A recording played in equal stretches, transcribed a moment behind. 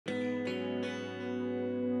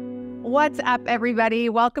What's up, everybody?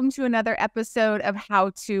 Welcome to another episode of How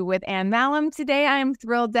To with Anne Mahlum. Today, I am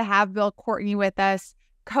thrilled to have Bill Courtney with us.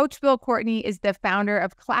 Coach Bill Courtney is the founder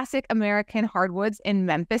of Classic American Hardwoods in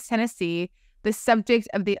Memphis, Tennessee, the subject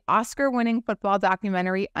of the Oscar-winning football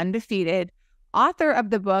documentary Undefeated, author of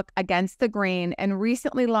the book Against the Grain, and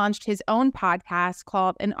recently launched his own podcast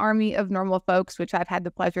called An Army of Normal Folks, which I've had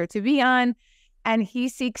the pleasure to be on. And he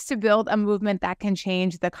seeks to build a movement that can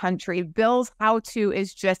change the country. Bill's how-to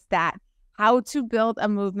is just that, how to build a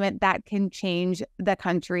movement that can change the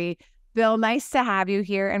country. Bill, nice to have you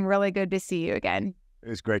here and really good to see you again.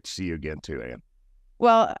 It's great to see you again too, Anne.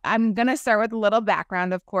 Well, I'm going to start with a little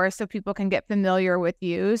background, of course, so people can get familiar with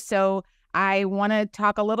you. So I want to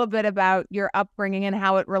talk a little bit about your upbringing and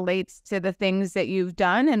how it relates to the things that you've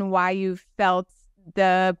done and why you've felt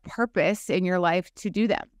the purpose in your life to do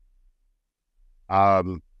them.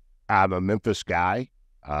 I'm a Memphis guy.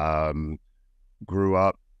 Grew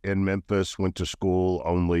up in Memphis, went to school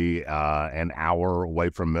only an hour away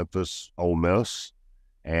from Memphis, Ole Miss,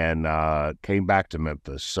 and came back to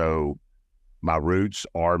Memphis. So my roots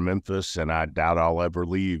are Memphis, and I doubt I'll ever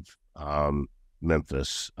leave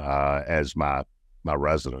Memphis as my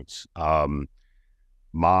residence.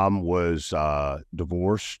 Mom was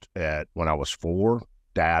divorced when I was 4.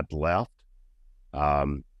 Dad left.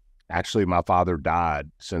 Actually, my father died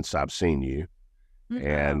since I've seen you. Mm-hmm.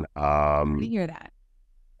 And I hear that.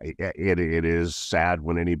 It is sad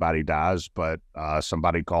when anybody dies, but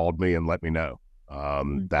somebody called me and let me know.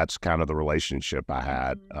 That's kind of the relationship I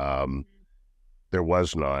had. There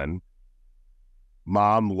was none.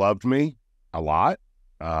 Mom loved me a lot,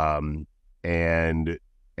 and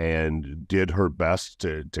did her best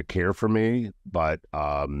to care for me, but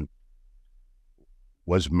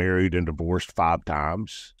was married and divorced 5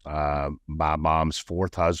 times. My mom's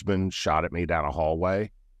 4th husband shot at me down a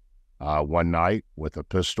hallway one night with a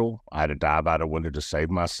pistol. I had to dive out a window to save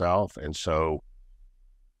myself. And so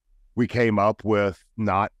we came up with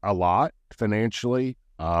not a lot financially.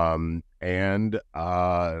 And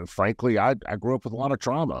frankly, I grew up with a lot of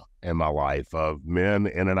trauma in my life, of men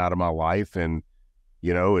in and out of my life. And,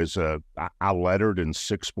 you know, I lettered in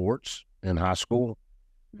 6 sports in high school.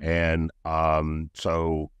 And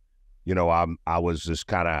so, you know, I was this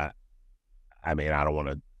kind of, I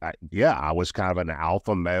was kind of an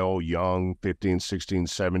alpha male, young 15, 16,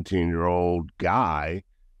 17-year-old guy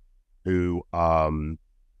who, on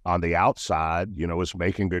the outside, you know, was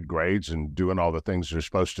making good grades and doing all the things they're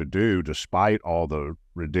supposed to do, despite all the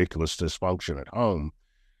ridiculous dysfunction at home.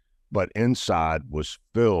 But inside was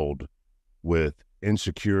filled with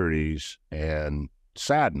insecurities and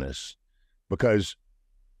sadness, because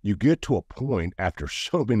you get to a point after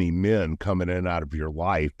so many men coming in and out of your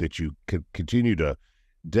life that you can continue to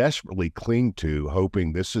desperately cling to,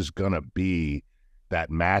 hoping this is going to be that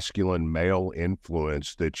masculine male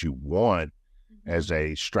influence that you want as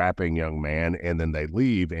a strapping young man. And then they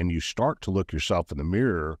leave, and you start to look yourself in the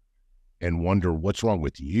mirror and wonder what's wrong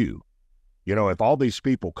with you. You know, if all these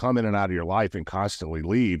people come in and out of your life and constantly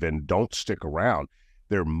leave and don't stick around,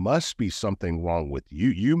 there must be something wrong with you.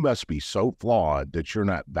 You must be so flawed that you're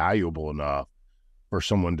not valuable enough for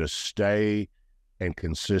someone to stay and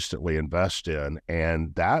consistently invest in.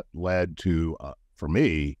 And that led to, for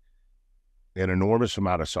me, an enormous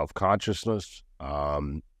amount of self-consciousness,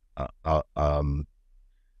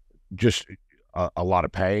 just a lot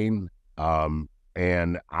of pain.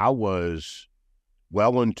 And I was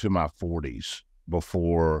well into my 40s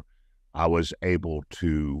before I was able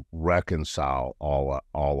to reconcile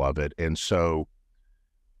all of it. And so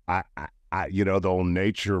I, you know, the old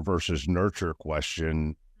nature versus nurture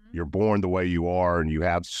question, you're born the way you are, and you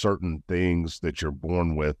have certain things that you're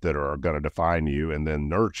born with that are going to define you. And then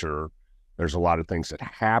nurture, there's a lot of things that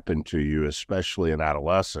happen to you, especially in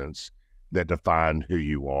adolescence, that define who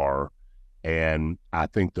you are. And I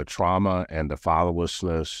think the trauma and the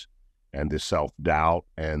fatherlessness and the self-doubt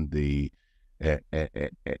and the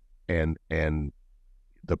and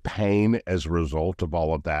the pain as a result of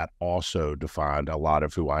all of that also defined a lot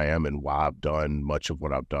of who I am and why I've done much of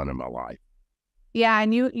what I've done in my life. Yeah,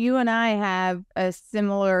 and you and I have a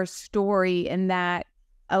similar story in that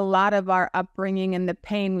a lot of our upbringing and the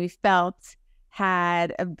pain we felt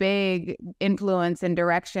had a big influence and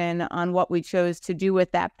direction on what we chose to do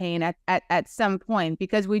with that pain at some point,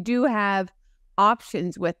 because we do have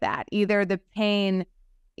options with that. Either the pain,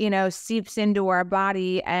 you know, seeps into our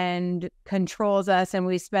body and controls us, and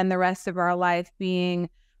we spend the rest of our life being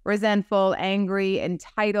resentful, angry,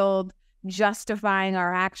 entitled, justifying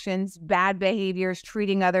our actions, bad behaviors,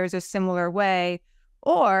 treating others a similar way,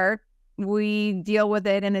 or we deal with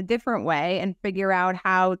it in a different way and figure out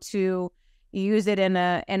how to use it in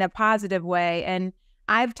a positive way. And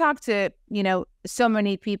I've talked to, so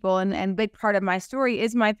many people, and big part of my story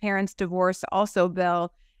is my parents' divorce also,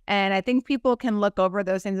 Bill. And I think people can look over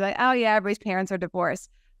those things like, oh yeah, everybody's parents are divorced.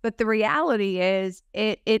 But the reality is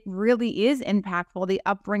it really is impactful, the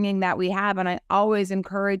upbringing that we have. And I always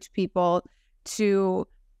encourage people to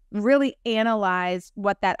really analyze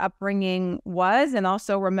what that upbringing was, and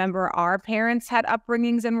also remember our parents had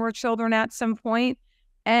upbringings and were children at some point.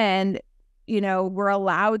 And, we're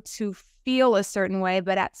allowed to feel a certain way,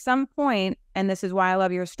 but at some point, and this is why I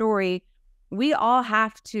love your story, we all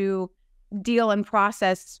have to deal and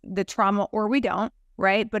process the trauma, or we don't,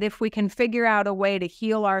 right? But if we can figure out a way to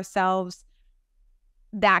heal ourselves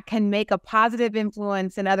that can make a positive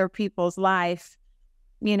influence in other people's life,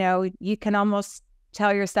 you can almost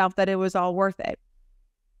tell yourself that it was all worth it.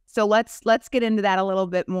 So let's get into that a little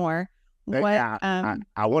bit more. I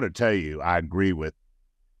want to tell you, I agree with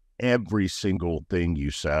every single thing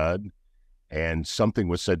you said. And something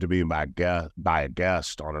was said to me by a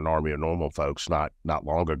guest on an Army of Normal Folks not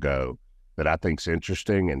long ago that I think is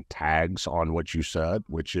interesting and tags on what you said,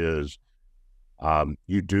 which is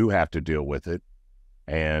you do have to deal with it.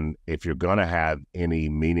 And if you're going to have any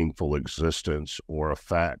meaningful existence or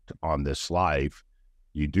effect on this life,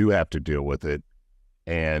 you do have to deal with it.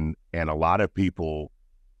 And a lot of people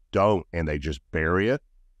don't, and they just bury it.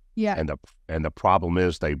 Yeah. And the problem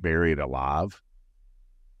is they bury it alive.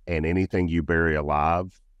 And anything you bury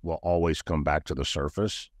alive will always come back to the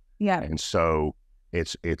surface. Yeah. And so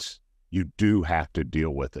it's you do have to deal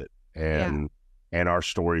with it. And our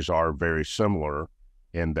stories are very similar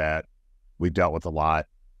in that we dealt with a lot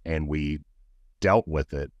and we dealt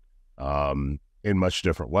with it in much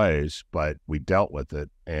different ways, but we dealt with it.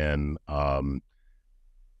 And I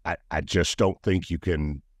just don't think you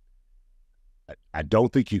can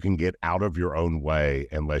get out of your own way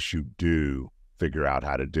unless you do figure out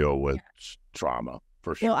how to deal with trauma,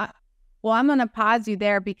 for sure. Well, I'm going to pause you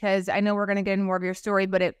there because I know we're going to get into more of your story,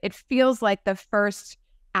 but it feels like the first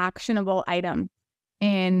actionable item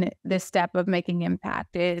in this step of making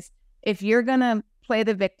impact is if you're going to play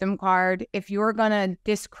the victim card, if you're going to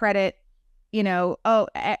discredit,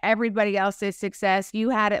 everybody else's success, you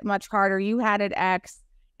had it much harder, you had it X,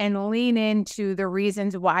 and lean into the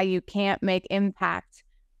reasons why you can't make impact,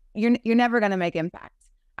 you're never going to make impact.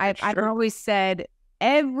 I've always said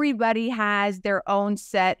everybody has their own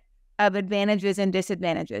set of advantages and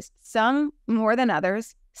disadvantages, some more than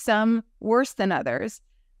others, some worse than others,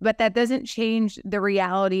 but that doesn't change the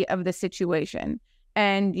reality of the situation.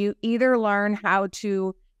 And you either learn how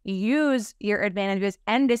to use your advantages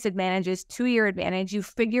and disadvantages to your advantage, you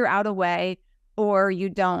figure out a way, or you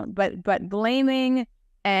don't. But blaming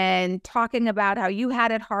and talking about how you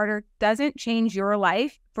had it harder doesn't change your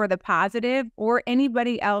life for the positive or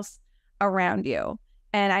anybody else around you.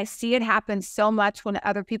 And I see it happen so much when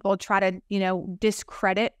other people try to,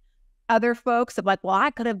 discredit other folks of like, well,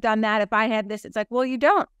 I could have done that if I had this. It's like, well, you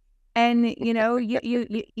don't. And,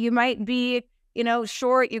 you might be,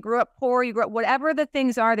 short, you grew up poor, you grew up, whatever the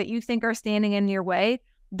things are that you think are standing in your way,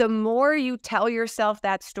 the more you tell yourself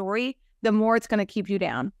that story, the more it's going to keep you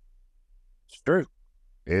down. It's true.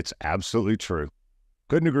 It's absolutely true.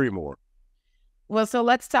 Couldn't agree more. Well, so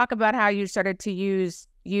let's talk about how you started to use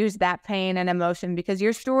that pain and emotion, because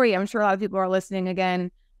your story, I'm sure a lot of people are listening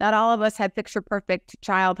again, not all of us had picture perfect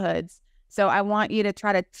childhoods. So I want you to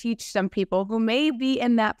try to teach some people who may be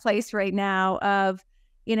in that place right now of,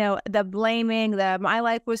 the blaming, my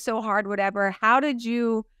life was so hard, whatever. How did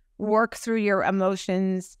you work through your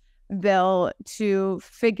emotions, Bill, to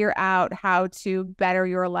figure out how to better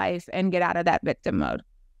your life and get out of that victim mode?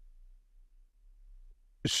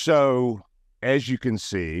 So, as you can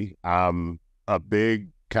see, I'm a big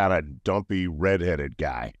kind of dumpy redheaded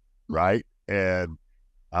guy, right? And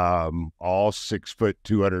all 6 foot,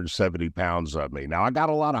 270 pounds of me. Now I got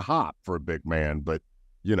a lot of hop for a big man, but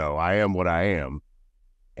I am what I am.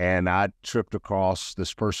 And I tripped across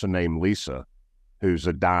this person named Lisa, who's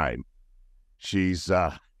a dime. She's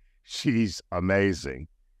amazing.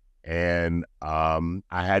 And I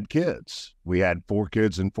had kids. We had 4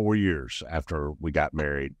 kids in 4 years after we got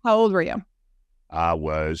married. How old were you? I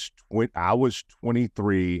was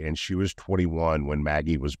 23 and she was 21 when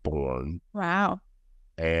Maggie was born. Wow.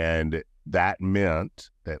 And that meant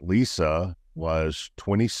that Lisa was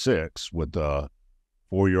 26 with a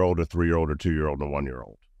 4-year-old, a 3-year-old, a 2-year-old, and a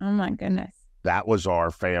 1-year-old. Oh my goodness. That was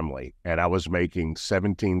our family. And I was making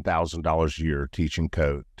 $17,000 a year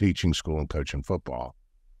teaching school and coaching football,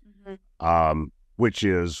 which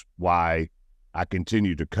is why I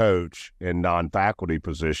continued to coach in non-faculty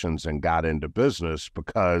positions and got into business,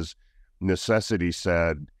 because necessity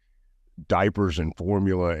said, diapers and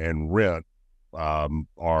formula and rent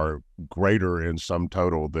are greater in sum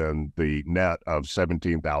total than the net of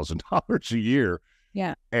 $17,000 a year.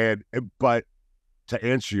 Yeah. But to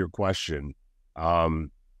answer your question,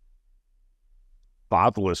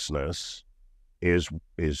 fatherlessness is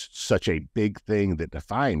such a big thing that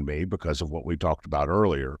defined me because of what we talked about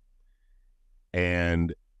earlier.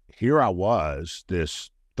 And here I was, this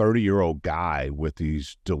 30-year-old guy with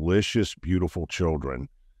these delicious, beautiful children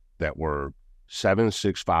that were 7,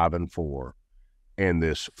 6, 5, and 4, and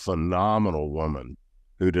this phenomenal woman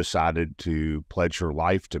who decided to pledge her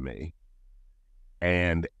life to me.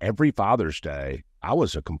 And every Father's Day, I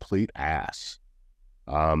was a complete ass.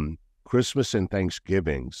 Christmas and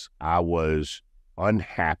Thanksgivings, I was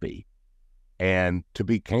unhappy. And to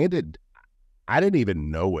be candid, I didn't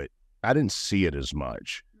even know it. I didn't see it as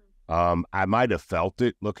much. I might have felt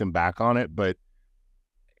it looking back on it,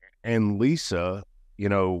 and Lisa,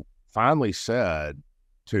 finally said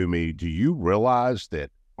to me, do you realize that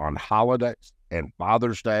on holidays and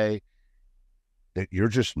Father's Day, that you're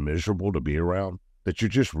just miserable to be around, that you're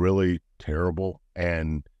just really terrible,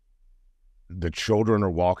 and the children are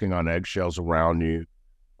walking on eggshells around you.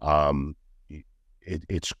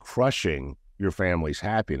 It's crushing your family's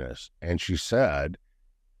happiness. And she said,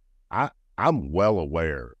 I'm well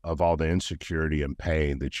aware of all the insecurity and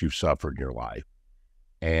pain that you've suffered in your life,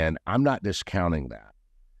 and I'm not discounting that.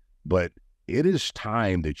 But it is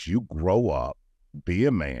time that you grow up, be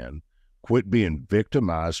a man, quit being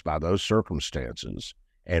victimized by those circumstances,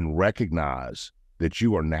 and recognize that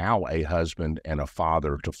you are now a husband and a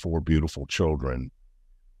father to 4 beautiful children.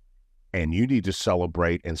 And you need to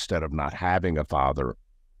celebrate, instead of not having a father,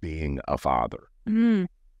 being a father. Mm.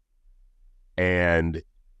 And,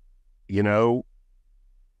 when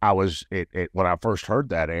I first heard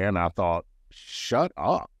that, Anne, I thought, shut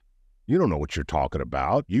up. You don't know what you're talking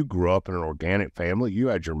about. You grew up in an organic family. You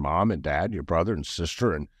had your mom and dad, your brother and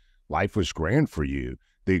sister, and life was grand for you.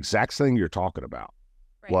 The exact thing you're talking about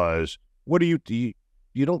was, what do you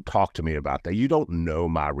don't talk to me about that. You don't know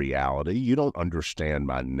my reality. You don't understand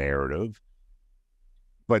my narrative.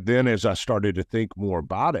 But then as I started to think more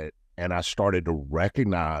about it, and I started to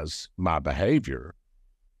recognize my behavior,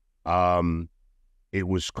 it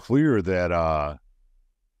was clear that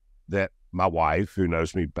that my wife, who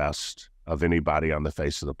knows me best of anybody on the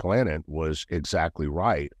face of the planet, was exactly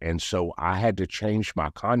right. And so I had to change my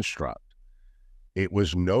construct. It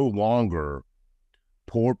was no longer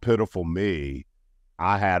poor, pitiful me.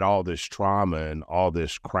 I had all this trauma and all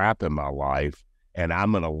this crap in my life, and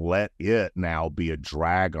I'm going to let it now be a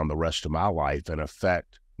drag on the rest of my life and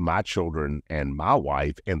affect my children and my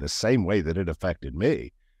wife in the same way that it affected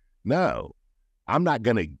me. No, I'm not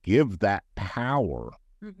going to give that power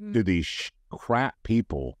to these crap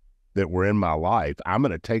people that were in my life. I'm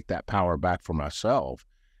going to take that power back for myself,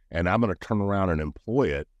 and I'm going to turn around and employ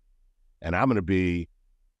it, and I'm going to be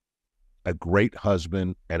a great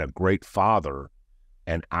husband and a great father,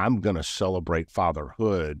 and I'm going to celebrate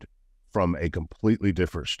fatherhood from a completely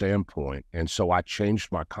different standpoint. And so I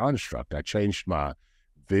changed my construct. I changed my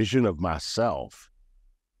vision of myself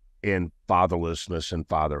in fatherlessness and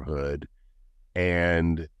fatherhood,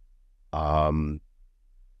 and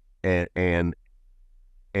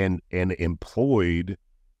employed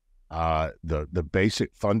the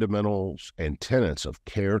basic fundamentals and tenets of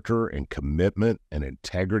character and commitment and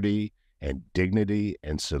integrity and dignity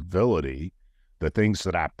and civility, the things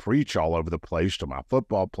that I preach all over the place to my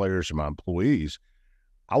football players and my employees.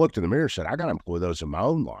 I looked in the mirror and said, I got to employ those in my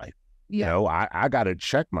own life. Yeah. I got to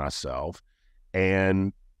check myself.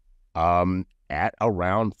 And at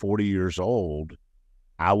around 40 years old,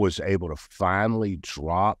 I was able to finally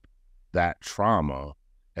drop that trauma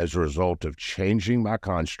as a result of changing my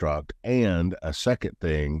construct. And a second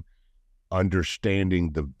thing,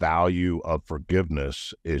 understanding the value of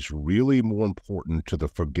forgiveness is really more important to the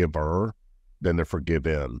forgiver than the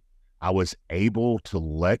forgiven. I was able to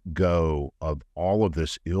let go of all of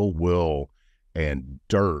this ill will and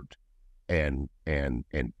dirt and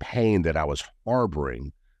pain that I was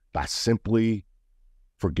harboring by simply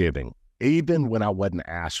forgiving. Even when I wasn't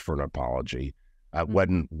asked for an apology, I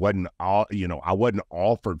wasn't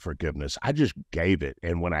offered forgiveness. I just gave it.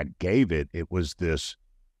 And when I gave it, it was this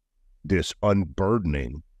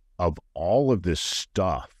unburdening of all of this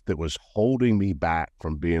stuff that was holding me back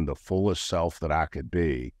from being the fullest self that I could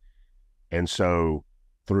be. And so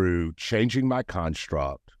through changing my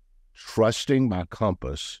construct, trusting my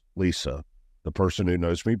compass, Lisa, the person who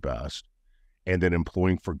knows me best, and then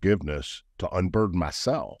employing forgiveness to unburden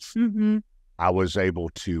myself, I was able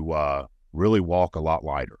to really walk a lot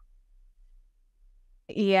lighter.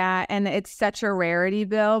 Yeah, and it's such a rarity,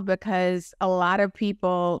 Bill, because a lot of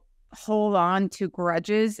people hold on to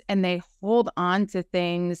grudges and they hold on to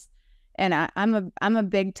things. And I'm a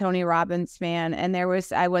big Tony Robbins fan, and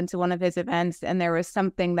I went to one of his events, and there was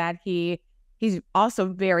something that he's also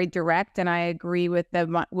very direct, and I agree with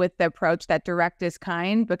the approach that direct is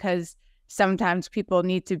kind, because sometimes people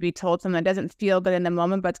need to be told something that doesn't feel good in the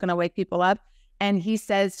moment, but it's going to wake people up. And he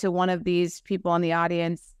says to one of these people in the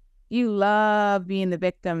audience, "You love being the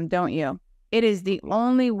victim, don't you? It is the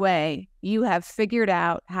only way you have figured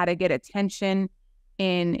out how to get attention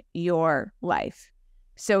in your life.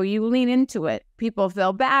 So you lean into it. People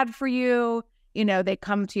feel bad for you. They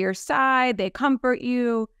come to your side, they comfort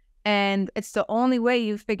you. And it's the only way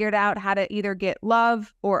you've figured out how to either get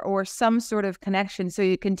love or some sort of connection. So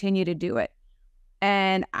you continue to do it."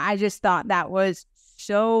 And I just thought that was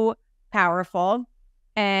so powerful.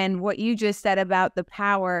 And what you just said about the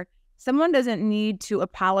power, someone doesn't need to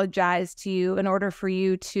apologize to you in order for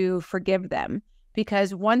you to forgive them.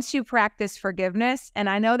 Because once you practice forgiveness, and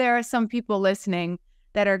I know there are some people listening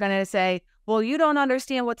that are going to say, well, you don't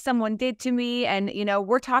understand what someone did to me. And,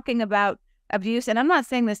 we're talking about abuse. And I'm not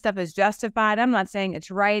saying this stuff is justified. I'm not saying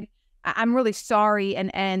it's right. I'm really sorry.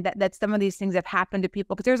 And that some of these things have happened to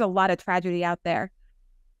people, because there's a lot of tragedy out there.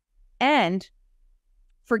 And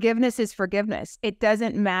forgiveness is forgiveness. It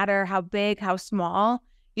doesn't matter how big, how small.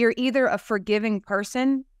 You're either a forgiving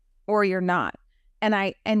person or you're not. And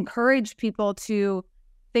I encourage people to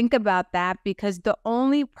think about that, because the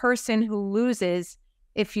only person who loses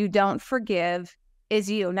if you don't forgive is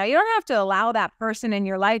you. Now, you don't have to allow that person in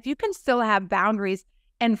your life. You can still have boundaries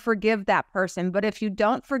and forgive that person. But if you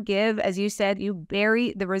don't forgive, as you said, you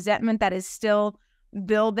bury the resentment that is still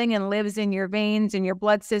building and lives in your veins, in your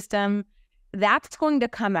blood system. That's going to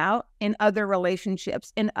come out in other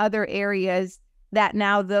relationships, in other areas, that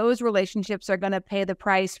now those relationships are going to pay the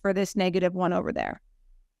price for this negative one over there.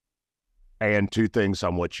 And two things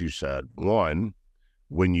on what you said. One,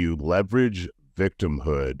 when you leverage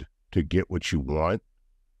victimhood to get what you want,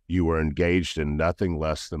 you are engaged in nothing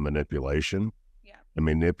less than manipulation. Yeah. And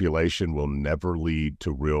manipulation will never lead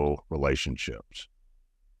to real relationships.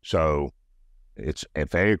 So it's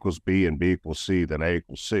if A equals B and B equals C, then A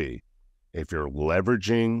equals C. If you're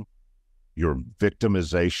leveraging your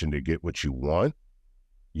victimization to get what you want,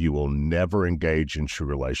 you will never engage in true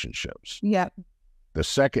relationships. Yep. The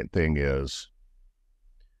second thing is,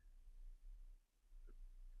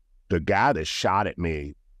 the guy that shot at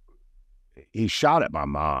me, he shot at my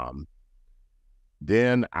mom.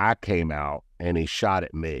 Then I came out and he shot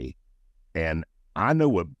at me. And I know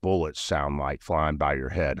what bullets sound like flying by your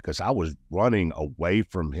head, because I was running away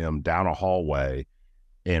from him down a hallway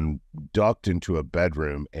and ducked into a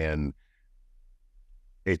bedroom. And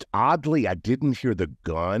it's oddly, I didn't hear the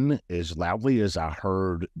gun as loudly as I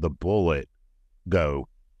heard the bullet go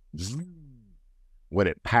when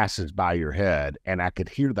it passes by your head. And I could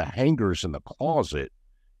hear the hangers in the closet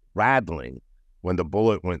rattling when the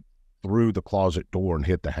bullet went through the closet door and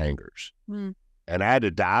hit the hangers. And I had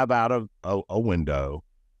to dive out of a window,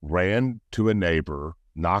 ran to a neighbor,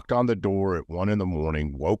 knocked on the door at 1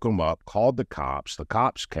 a.m, woke him up, called the cops. The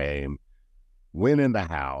cops came, went in the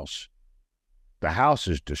house. The house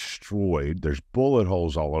is destroyed. There's bullet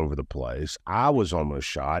holes all over the place. I was almost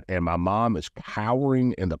shot, and my mom is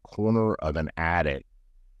cowering in the corner of an attic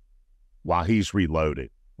while he's reloading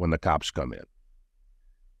when the cops come in.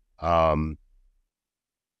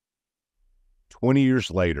 20 years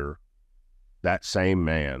later, that same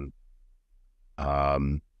man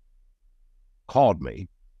called me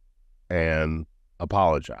and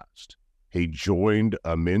apologized. He joined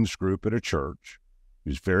a men's group at a church. He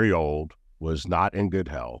was very old, was not in good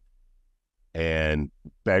health, and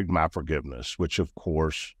begged my forgiveness, which of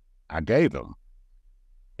course I gave him.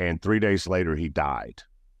 And 3 days later, he died.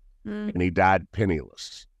 And he died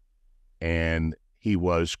penniless. And he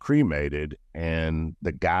was cremated, and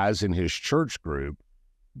the guys in his church group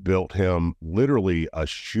built him literally a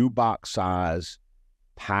shoebox size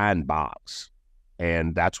pine box.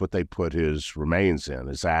 And that's what they put his remains in,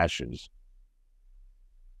 his ashes.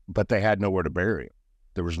 But they had nowhere to bury him.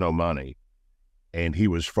 There was no money. And he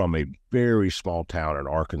was from a very small town in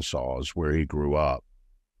Arkansas, is where he grew up.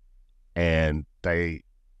 And they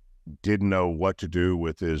didn't know what to do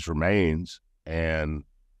with his remains. And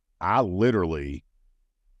I literally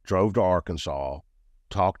drove to Arkansas,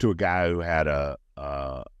 talked to a guy who had a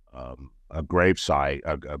gravesite,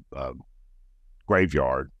 a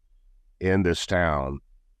graveyard in this town.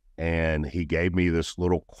 And he gave me this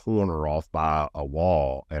little corner off by a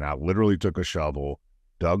wall. And I literally took a shovel,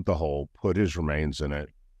 dug the hole, put his remains in it,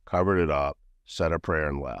 covered it up, said a prayer,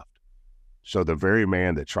 and left. So the very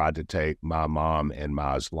man that tried to take my mom and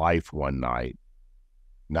Ma's life one night,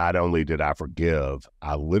 not only did I forgive,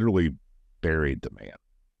 I literally buried the man.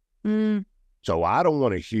 Mm. So I don't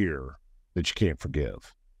want to hear that you can't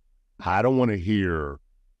forgive. I don't want to hear,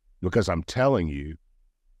 because I'm telling you,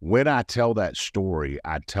 when I tell that story,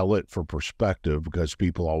 I tell it for perspective because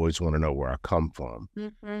people always want to know where I come from.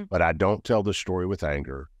 Mm-hmm. But I don't tell the story with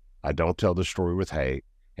anger. I don't tell the story with hate.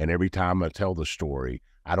 And every time I tell the story,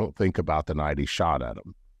 I don't think about the night he shot at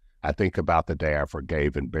him. I think about the day I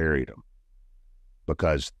forgave and buried him,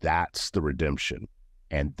 because that's the redemption,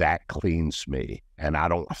 and that cleans me. And I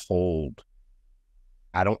don't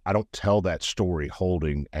tell that story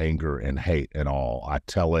holding anger and hate at all. I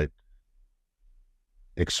tell it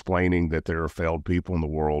explaining that there are failed people in the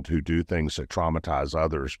world who do things that traumatize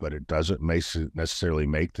others, but it doesn't necessarily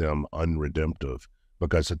make them unredemptive,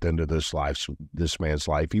 because at the end of this man's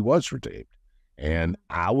life, he was redeemed, and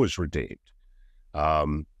I was redeemed.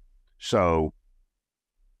 So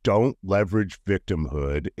don't leverage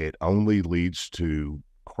victimhood. It only leads to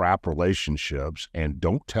crap relationships. And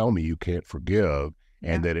don't tell me you can't forgive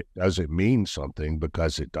and that it doesn't mean something,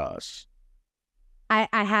 because it does. I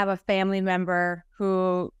have a family member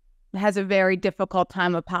who has a very difficult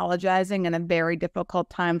time apologizing and a very difficult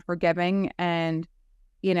time forgiving. And,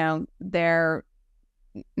 you know, they're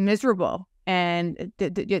miserable. And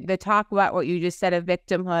the talk about what you just said of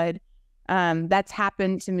victimhood, that's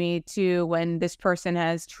happened to me too, when this person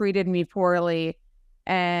has treated me poorly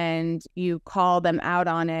and you call them out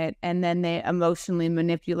on it, and then they emotionally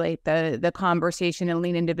manipulate the conversation and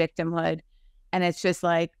lean into victimhood. And it's just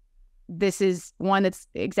like, this is one that's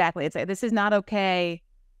exactly, it's like, this is not okay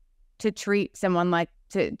to treat someone like,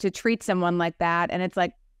 to treat someone like that. And it's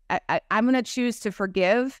like, I'm going to choose to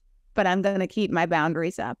forgive, but I'm going to keep my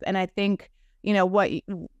boundaries up. And I think, you know,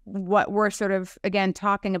 what we're sort of, again,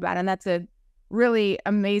 talking about, and that's a really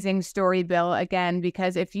amazing story, Bill, again,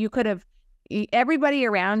 because if you could have, everybody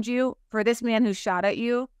around you, for this man who shot at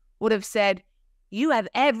you, would have said, you have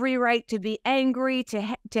every right to be angry,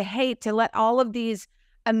 to hate, to let all of these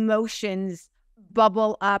emotions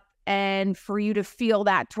bubble up, and for you to feel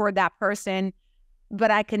that toward that person.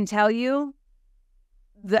 But I can tell you,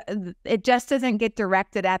 it just doesn't get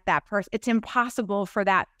directed at that person. It's impossible for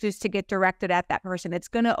that just to get directed at that person. It's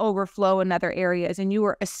going to overflow in other areas. And you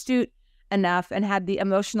were astute enough and had the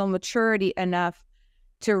emotional maturity enough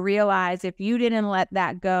to realize, if you didn't let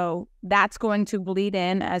that go, that's going to bleed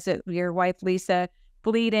in, as your wife, Lisa,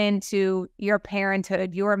 bleed into your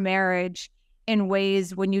parenthood, your marriage, in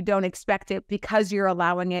ways when you don't expect it, because you're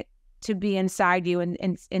allowing it to be inside you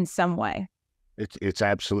in some way. It's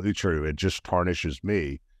absolutely true. It just tarnishes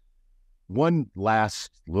me. One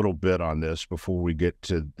last little bit on this before we get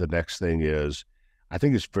to the next thing is, I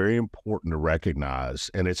think it's very important to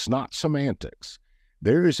recognize, and it's not semantics,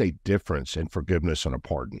 there is a difference in forgiveness and a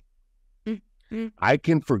pardon. Mm-hmm. I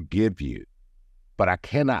can forgive you, but I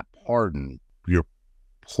cannot pardon your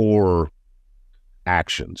poor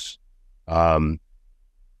actions.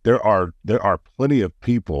 There are plenty of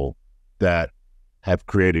people that have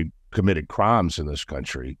committed crimes in this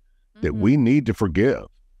country that we need to forgive,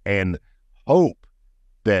 and hope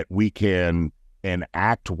that we can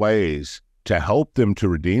enact ways to help them to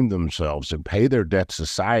redeem themselves and pay their debt to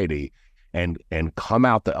society, and come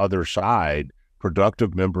out the other side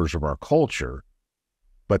productive members of our culture.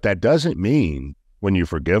 But that doesn't mean when you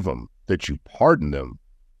forgive them that you pardon them.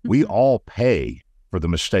 Mm-hmm. We all pay for the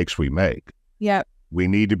mistakes we make. Yep. We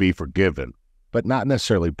need to be forgiven, but not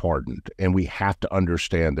necessarily pardoned. And we have to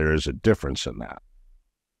understand there is a difference in that.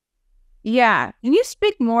 Yeah. Can you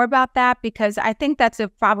speak more about that? Because I think that's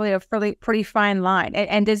probably a pretty fine line.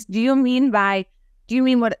 And do you mean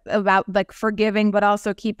what about like forgiving, but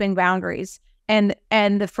also keeping boundaries and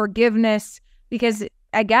the forgiveness? Because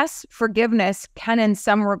I guess forgiveness can, in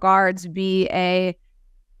some regards, be a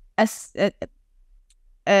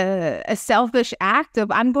selfish act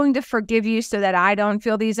of, I'm going to forgive you so that I don't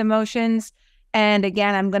feel these emotions. And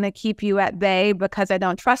again, I'm going to keep you at bay because I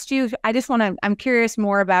don't trust you. I'm curious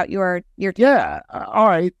more about your. Yeah. All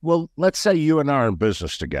right. Well, let's say you and I are in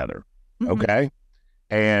business together. Mm-hmm. Okay.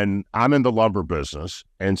 And I'm in the lumber business.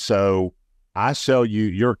 And so I sell you,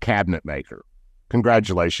 you're a cabinet maker.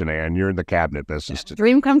 Congratulations, Anne. You're in the cabinet business today.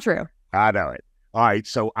 Dream come true. I know it. All right.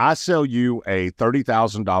 So I sell you a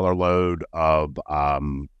 $30,000 load of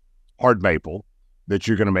hard maple that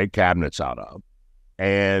you're going to make cabinets out of.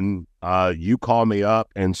 And you call me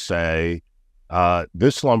up and say,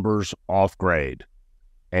 this lumber's off grade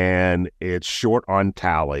and it's short on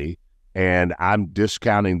tally, and I'm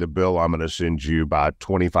discounting the bill I'm going to send you by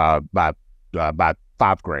 35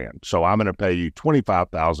 $5,000. So I'm going to pay you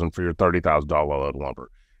 $25,000 for your $30,000 load of lumber.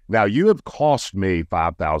 Now you have cost me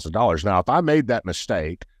 $5,000. Now, if I made that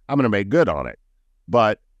mistake, I'm going to make good on it.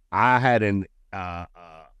 But I had a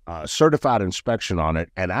certified inspection on it,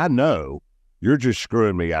 and I know you're just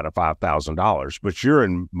screwing me out of $5,000, but you're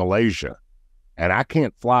in Malaysia, and I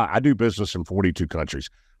can't fly. I do business in 42 countries.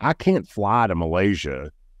 I can't fly to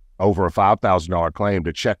Malaysia over a $5,000 claim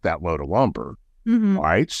to check that load of lumber. Mm-hmm. All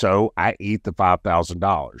right. So I eat the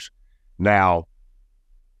 $5,000. Now,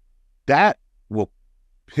 that will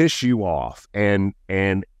piss you off. And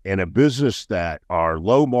in a business that are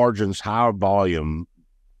low margins, high volume,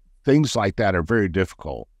 things like that are very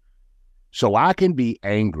difficult. So I can be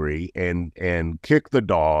angry and kick the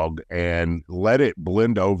dog and let it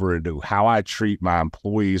blend over into how I treat my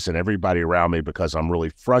employees and everybody around me because I'm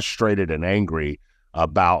really frustrated and angry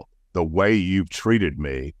about the way you've treated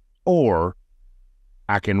me. Or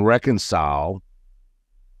I can reconcile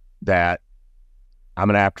that I'm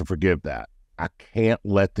going to have to forgive that. I can't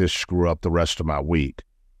let this screw up the rest of my week.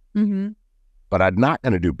 Mm-hmm. But I'm not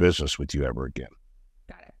going to do business with you ever again.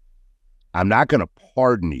 Got it. I'm not going to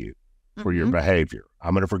pardon you for your behavior.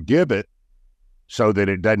 I'm going to forgive it so that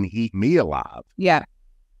it doesn't eat me alive. Yeah.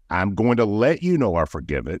 I'm going to let you know I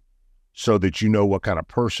forgive it so that you know what kind of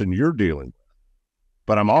person you're dealing with.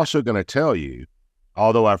 But I'm also going to tell you,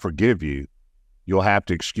 although I forgive you, you'll have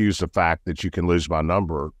to excuse the fact that you can lose my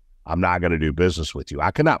number. I'm not going to do business with you.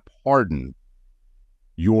 I cannot pardon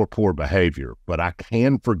your poor behavior, but I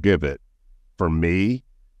can forgive it for me,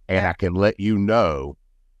 and I can let you know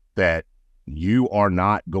that you are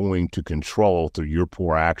not going to control through your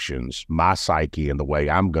poor actions my psyche and the way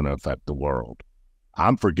I'm going to affect the world.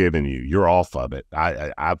 I'm forgiving you. You're off of it.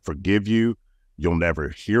 I forgive you. You'll never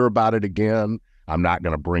hear about it again. I'm not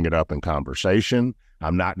going to bring it up in conversation.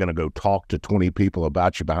 I'm not going to go talk to 20 people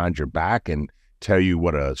about you behind your back and tell you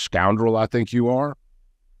what a scoundrel I think you are.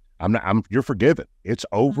 You're forgiven. It's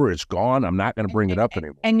over. It's gone. I'm not going to bring it up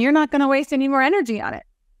anymore. And you're not going to waste any more energy on it.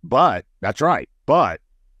 But that's right. But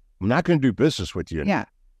I'm not going to do business with you anymore.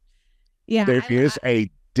 Yeah. There is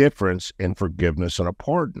a difference in forgiveness and a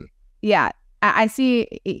pardon. Yeah. I see,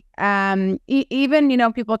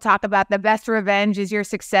 even, people talk about the best revenge is your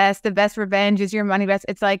success. The best revenge is your money.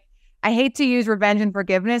 It's like, I hate to use revenge and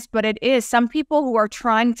forgiveness, but it is some people who are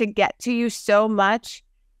trying to get to you so much.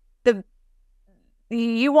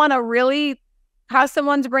 You want to really cause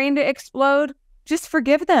someone's brain to explode? Just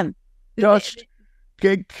forgive them.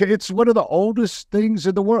 It's one of the oldest things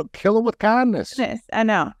in the world. Kill them with kindness. I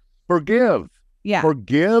know. Forgive. Yeah.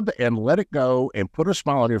 Forgive and let it go and put a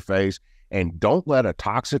smile on your face, and don't let a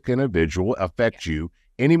toxic individual affect you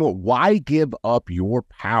anymore. Why give up your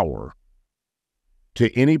power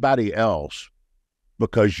to anybody else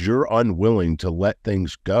because you're unwilling to let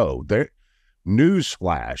things go?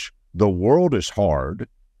 Newsflash, the world is hard.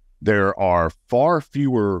 There are far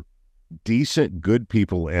fewer decent, good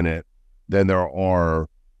people in it than there are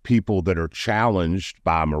people that are challenged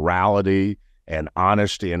by morality and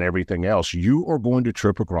honesty and everything else. You are going to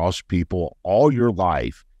trip across people all your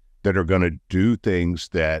life that are going to do things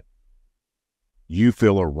that you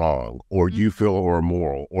feel are wrong, or you feel are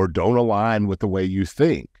immoral, or don't align with the way you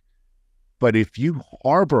think. But if you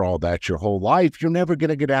harbor all that your whole life, you're never going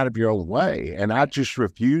to get out of your own way. And I just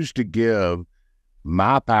refuse to give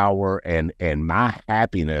my power and my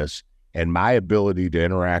happiness and my ability to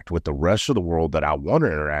interact with the rest of the world that I want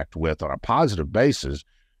to interact with on a positive basis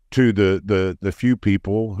to the few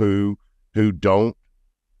people who don't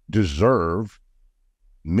deserve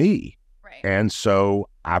me. Right. And so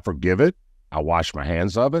I forgive it. I wash my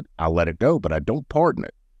hands of it. I let it go, but I don't pardon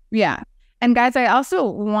it. Yeah. And guys, I also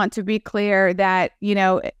want to be clear that,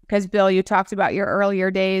 because Bill, you talked about your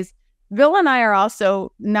earlier days. Bill and I are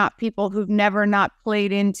also not people who've never not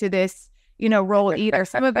played into this, role either.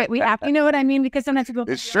 Some of it we have, you know what I mean? Because sometimes people,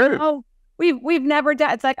 it's true. Oh, we've never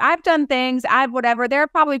done. It's like, I've done things, whatever. There are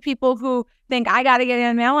probably people who think I got to get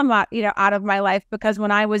Anne Mahlum out of my life because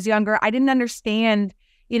when I was younger, I didn't understand,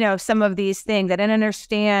 some of these things. I didn't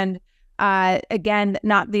understand, again,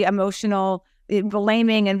 not the emotional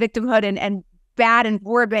blaming and victimhood and bad and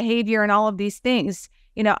poor behavior and all of these things.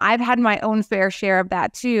 I've had my own fair share of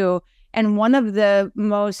that too. And one of the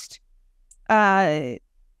most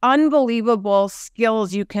unbelievable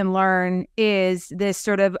skills you can learn is this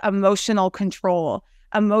sort of emotional control,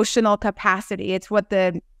 emotional capacity. It's what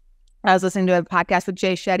I was listening to a podcast with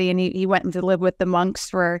Jay Shetty, and he went to live with the monks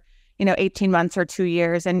for, 18 months or 2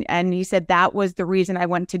 years. And he said that was the reason I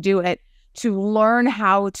went to do it, to learn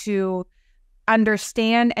how to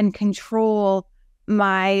understand and control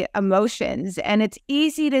my emotions. And it's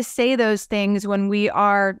easy to say those things when we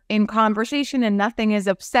are in conversation and nothing is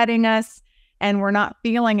upsetting us and we're not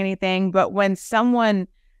feeling anything. But when someone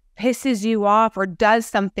pisses you off or does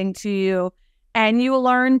something to you, and you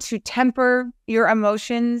learn to temper your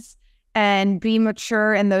emotions and be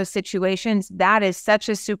mature in those situations, that is such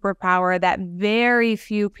a superpower that very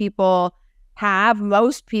few people have.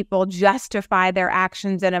 Most people justify their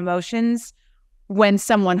actions and emotions when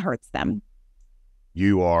someone hurts them.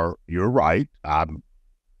 You're right. I'm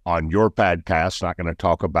on your podcast not going to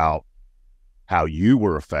talk about how you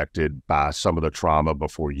were affected by some of the trauma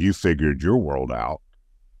before you figured your world out.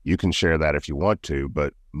 You can share that if you want to,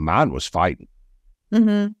 but mine was fighting.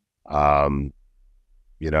 You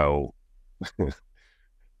know,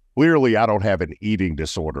 clearly I don't have an eating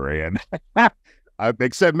disorder, and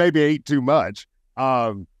except maybe I eat too much.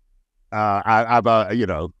 I've got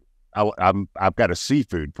a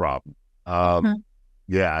seafood problem.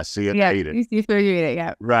 Yeah, I see it, Yeah, hate it. you see food, you eat it,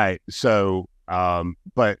 yeah. Right. So,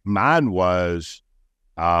 but mine was,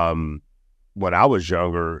 when I was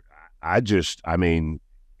younger, I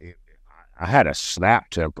had a snap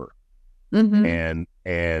temper.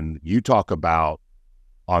 And you talk about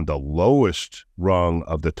on the lowest rung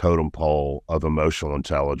of the totem pole of emotional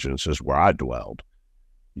intelligence is where I dwelled.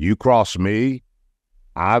 You cross me,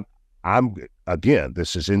 I'm again,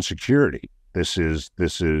 this is insecurity. This is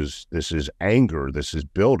anger. This is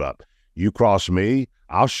buildup. You cross me,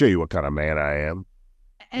 I'll show you what kind of man I am.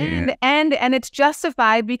 And it's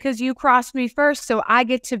justified because you crossed me first, so I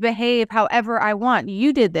get to behave however I want.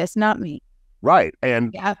 You did this, not me. Right.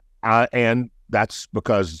 And that's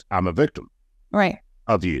because I'm a victim, right,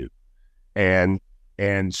 of you. And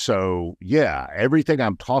so, yeah, everything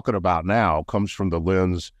I'm talking about now comes from the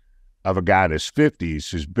lens of a guy in his 50s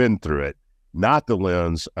who's been through it, not the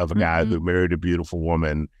lens of a guy who married a beautiful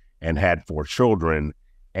woman and had 4 children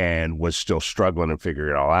and was still struggling and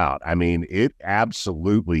figuring it all out. I mean, it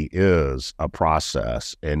absolutely is a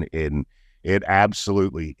process, and it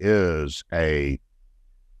absolutely is an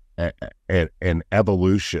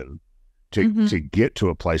evolution to get to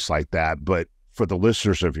a place like that. But for the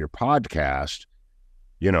listeners of your podcast,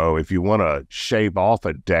 you know, if you want to shave off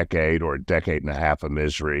a decade or a decade and a half of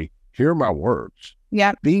misery, hear my words.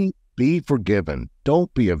 Yeah. Be forgiven.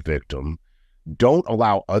 Don't be a victim. Don't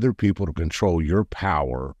allow other people to control your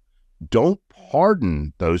power. Don't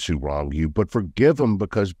pardon those who wrong you, but forgive them,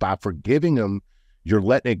 because by forgiving them, you're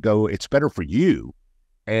letting it go. It's better for you.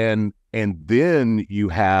 And then you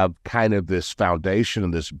have kind of this foundation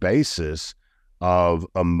and this basis of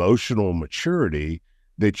emotional maturity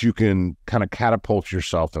that you can kind of catapult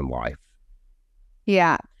yourself in life.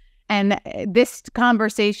 Yeah. And this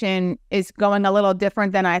conversation is going a little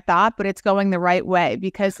different than I thought, but it's going the right way,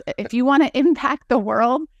 because if you want to impact the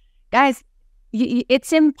world, guys,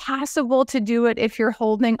 it's impossible to do it if you're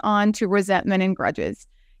holding on to resentment and grudges.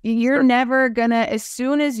 You're never gonna, as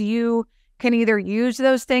soon as you can either use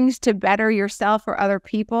those things to better yourself or other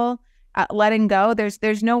people, letting go,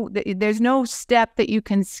 there's no step that you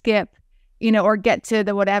can skip, you know, or get to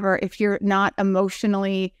the whatever, if you're not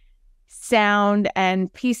emotionally sound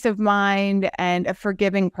and peace of mind and a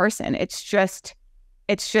forgiving person. It's just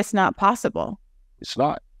not possible. It's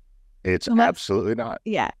not. It's absolutely not.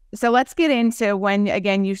 Yeah. So let's get into when,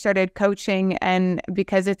 again, you started coaching, and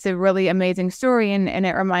because it's a really amazing story, and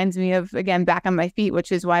it reminds me of, again, Back on My Feet,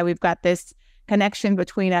 which is why we've got this connection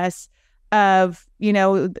between us of, you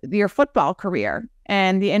know, your football career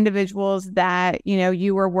and the individuals that, you know,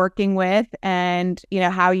 you were working with, and, you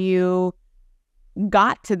know, how you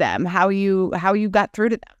got to them, how you got through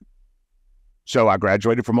to them. So I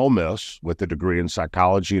graduated from Ole Miss with a degree in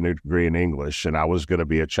psychology and a degree in English, and I was going to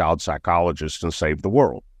be a child psychologist and save the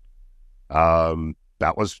world.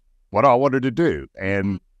 That was what I wanted to do.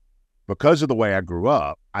 And because of the way I grew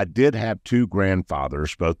up, I did have 2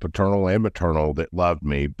 grandfathers, both paternal and maternal, that loved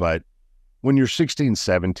me. But when you're 16,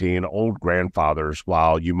 17, old grandfathers,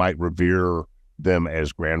 while you might revere them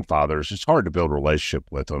as grandfathers, it's hard to build a relationship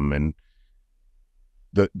with them. And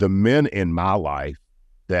the men in my life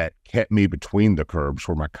that kept me between the curbs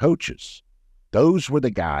were my coaches. Those were the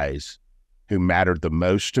guys who mattered the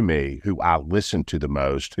most to me, who I listened to the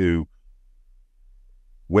most, who,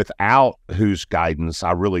 without whose guidance,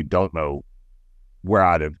 I really don't know where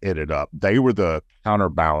I'd have ended up. They were the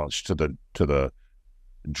counterbalance to the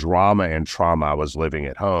drama and trauma I was living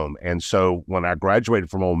at home. And so when I graduated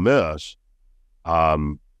from Ole Miss,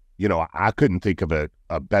 you know, I couldn't think of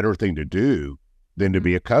a better thing to do than to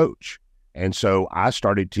be a coach. And so I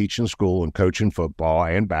started teaching school and coaching football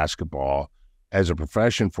and basketball as a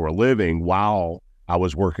profession for a living while I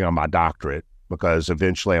was working on my doctorate, because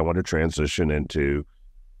eventually I want to transition into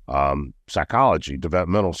psychology,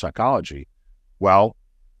 developmental psychology. Well,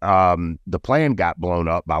 the plan got blown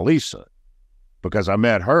up by Lisa, because I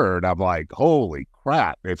met her and I'm like, holy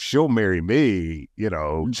crap, if she'll marry me,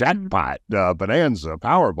 jackpot, bonanza,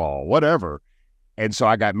 Powerball, whatever. And so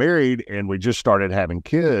I got married and we just started having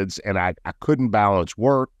kids, and I couldn't balance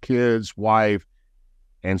work, kids, wife.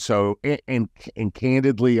 And so, and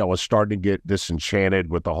candidly, I was starting to get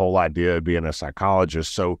disenchanted with the whole idea of being a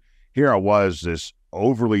psychologist. So here I was, this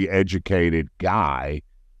overly educated guy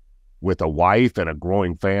with a wife and a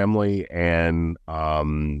growing family, and, a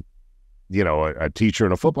teacher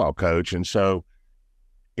and a football coach. And so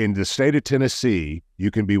in the state of Tennessee,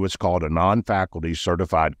 you can be what's called a non-faculty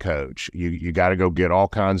certified coach. You got to go get all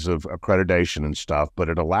kinds of accreditation and stuff, but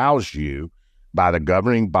it allows you, by the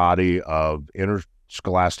governing body of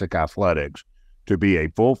interscholastic athletics, to be a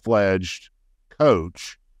full-fledged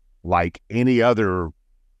coach like any other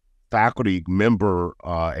faculty member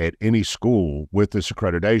at any school with this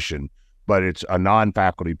accreditation. But it's a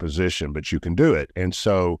non-faculty position, but you can do it. And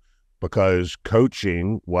so, because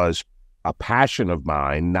coaching was a passion of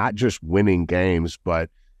mine, not just winning games, but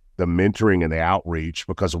the mentoring and the outreach,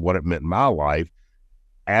 because of what it meant in my life,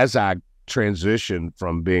 as I transitioned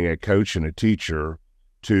from being a coach and a teacher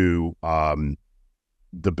to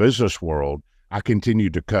the business world, I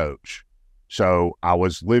continued to coach. So I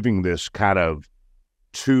was living this kind of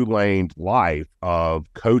two-laned life of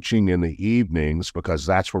coaching in the evenings, because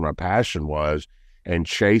that's where my passion was, and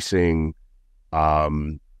chasing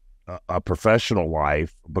a professional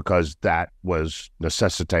life, because that was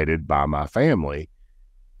necessitated by my family.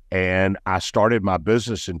 And I started my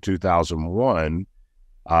business in 2001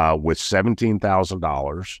 with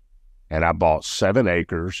 $17,000, and I bought 7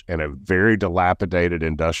 acres in a very dilapidated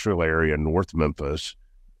industrial area in North Memphis.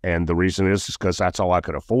 And the reason is because that's all I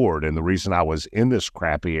could afford. And the reason I was in this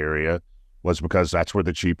crappy area was because that's where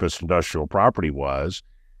the cheapest industrial property was.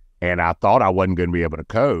 And I thought I wasn't going to be able to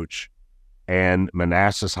coach. And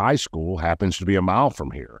Manassas High School happens to be a mile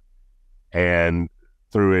from here. And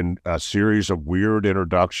through a series of weird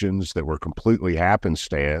introductions that were completely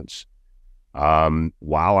happenstance,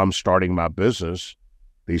 while I'm starting my business,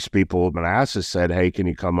 these people at Manassas said, hey, can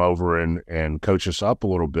you come over and coach us up a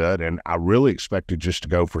little bit? And I really expected just to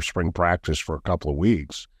go for spring practice for a couple of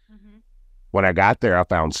weeks. Mm-hmm. When I got there, I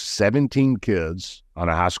found 17 kids on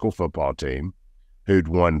a high school football team who'd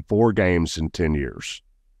won 4 games in 10 years.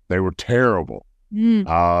 They were terrible.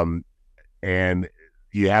 And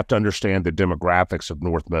you have to understand the demographics of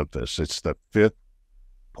North Memphis. It's the 5th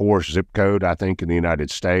poorest zip code, I think, in the United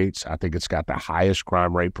States. I think it's got the highest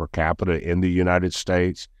crime rate per capita in the United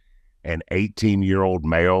States. An 18-year-old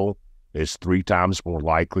male is 3 times more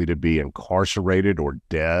likely to be incarcerated or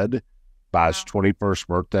dead by his 21st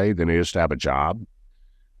birthday than he is to have a job.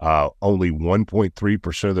 Only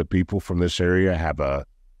 1.3% of the people from this area have a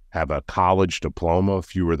college diploma.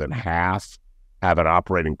 Fewer than half have an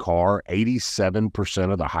operating car.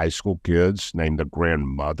 87% of the high school kids named the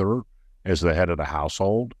grandmother as the head of the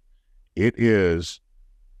household. It is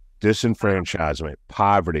disenfranchisement,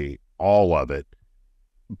 poverty, all of it.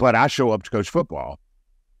 But I show up to coach football,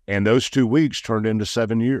 and those 2 weeks turned into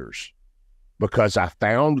 7 years, because I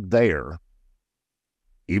found there,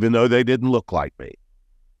 even though they didn't look like me,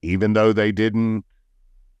 even though they didn't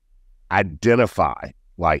identify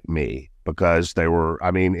like me, because they were,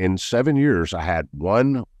 in 7 years, I had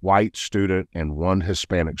 1 white student and 1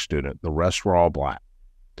 Hispanic student. The rest were all black.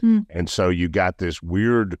 And so you got this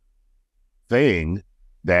weird thing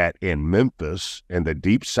that in Memphis, in the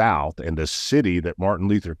Deep South, in the city that Martin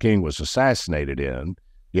Luther King was assassinated in,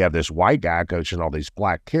 you have this white guy coaching all these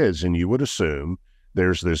black kids, and you would assume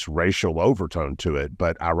there's this racial overtone to it.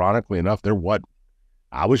 But ironically enough, there wasn't.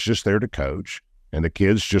 I was just there to coach, and the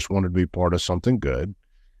kids just wanted to be part of something good.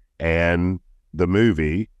 And the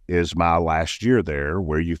movie is my last year there,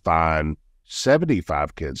 where you find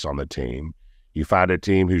 75 kids on the team. You find a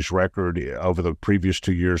team whose record over the previous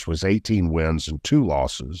 2 years was 18 wins and 2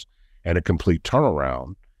 losses, and a complete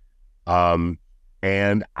turnaround.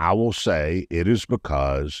 And I will say it is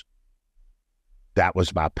because that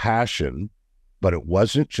was my passion, but it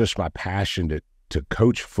wasn't just my passion to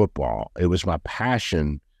coach football. It was my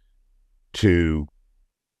passion to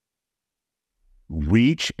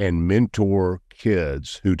reach and mentor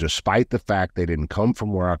kids who, despite the fact they didn't come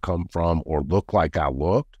from where I come from or look like I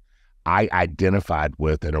looked, I identified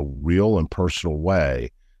with in a real and personal way,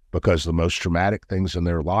 because the most traumatic things in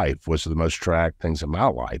their life was the most traumatic things in my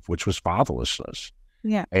life, which was fatherlessness.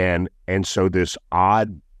 Yeah. And so this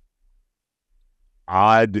odd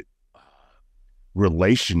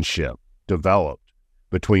relationship developed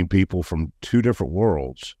between people from two different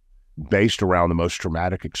worlds based around the most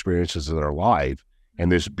traumatic experiences of their life.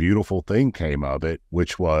 And this beautiful thing came of it,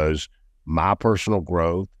 which was my personal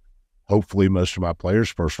growth, hopefully most of my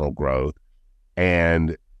players' personal growth,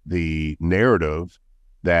 and the narrative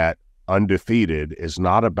that undefeated is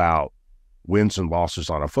not about wins and losses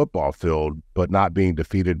on a football field, but not being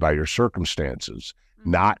defeated by your circumstances,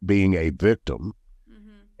 not being a victim,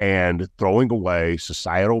 and throwing away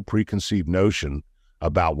societal preconceived notion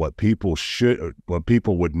about what people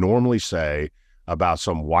would normally say about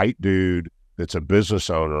some white dude that's a business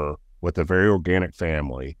owner with a very organic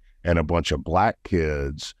family and a bunch of black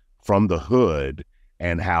kids from the hood,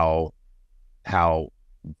 and how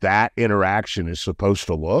that interaction is supposed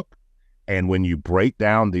to look. And when you break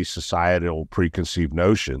down these societal preconceived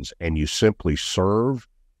notions and you simply serve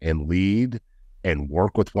and lead and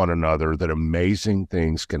work with one another, that amazing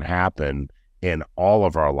things can happen in all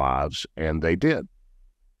of our lives. And they did.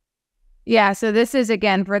 Yeah. So this is,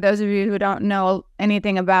 again, for those of you who don't know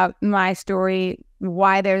anything about my story,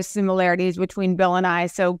 why there's similarities between Bill and I.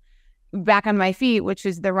 So Back on My Feet, which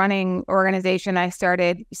is the running organization I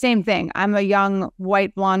started, same thing. I'm a young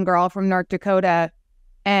white blonde girl from North Dakota,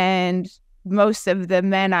 and most of the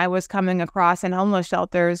men I was coming across in homeless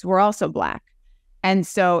shelters were also black. And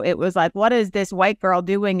so it was like, what is this white girl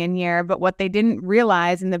doing in here? But what they didn't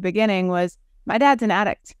realize in the beginning was my dad's an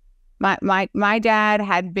addict. My dad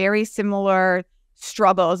had very similar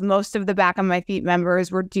struggles. Most of the Back on My Feet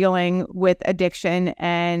members were dealing with addiction,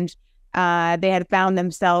 and they had found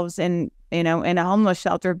themselves in a homeless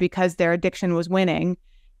shelter because their addiction was winning.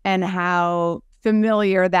 And how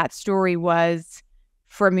familiar that story was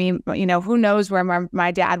for me. Who knows where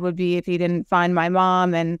my dad would be if he didn't find my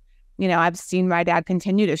mom. And I've seen my dad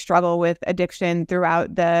continue to struggle with addiction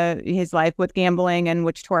throughout his life with gambling, and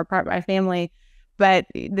which tore apart my family. But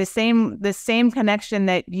the same connection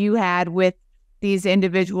that you had with these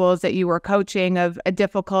individuals that you were coaching, of a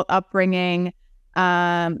difficult upbringing,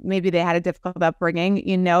 maybe they had a difficult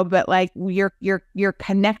upbringing, but like you're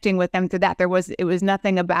connecting with them through that. It was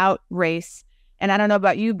nothing about race. And I don't know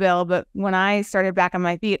about you, Bill, but when I started Back on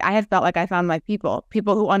My Feet, I had felt like I found my people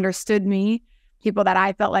who understood me, people that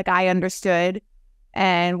I felt like I understood,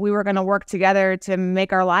 and we were going to work together to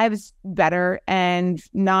make our lives better and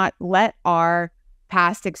not let our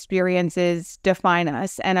past experiences define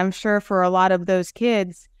us. And I'm sure for a lot of those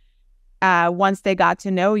kids, once they got to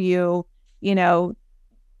know you,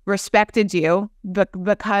 respected you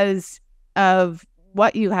because of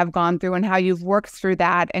what you have gone through and how you've worked through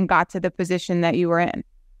that and got to the position that you were in.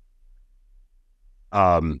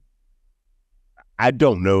 I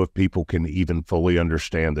don't know if people can even fully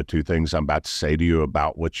understand the two things I'm about to say to you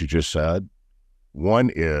about what you just said. One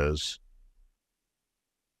is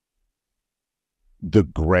the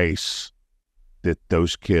grace that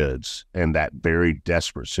those kids in that very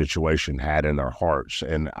desperate situation had in their hearts.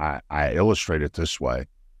 And I illustrate it this way.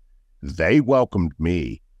 They welcomed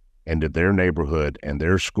me into their neighborhood and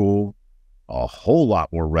their school a whole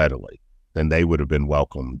lot more readily than they would have been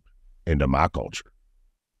welcomed into my culture.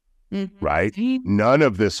 Mm-hmm. Right? None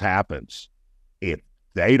of this happens if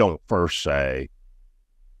they don't first say,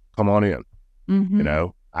 come on in. Mm-hmm.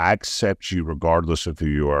 I accept you regardless of who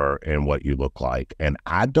you are and what you look like. And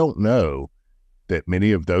I don't know that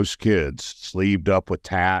many of those kids, sleeved up with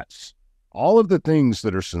tats, all of the things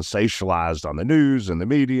that are sensationalized on the news and the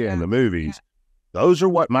media and the movies, those are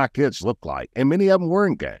what my kids look like. And many of them were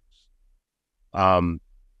in gangs.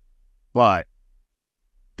 But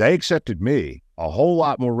they accepted me a whole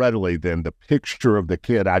lot more readily than the picture of the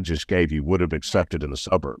kid I just gave you would have accepted in the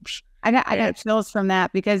suburbs. I got chills from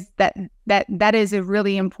that, because that is a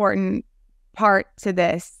really important part to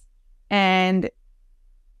this. And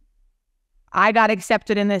I got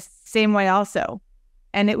accepted in this same way also.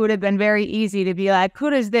 And it would have been very easy to be like, who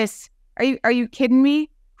does this? Are you kidding me?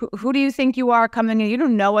 Who do you think you are coming in? You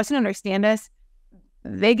don't know us, you don't understand us.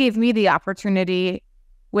 They gave me the opportunity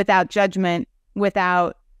without judgment,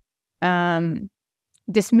 without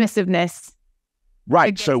dismissiveness.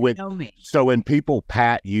 Right. So when people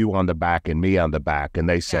pat you on the back and me on the back, and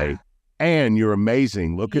they say, Anne, you're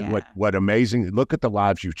amazing. Look at what amazing, look at the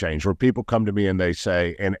lives you've changed. Or people come to me and they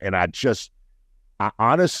say, and I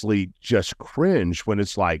honestly just cringe when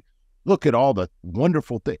it's like, look at all the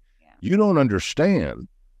wonderful things. Yeah. You don't understand.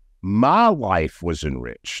 My life was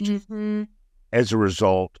enriched as a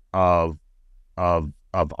result of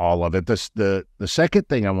all of it. The second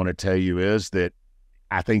thing I want to tell you is that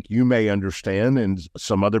I think you may understand, and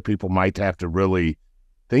some other people might have to really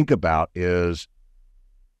think about, is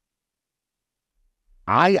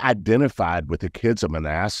I identified with the kids of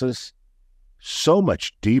Manassas so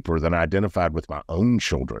much deeper than I identified with my own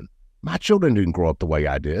children. My children didn't grow up the way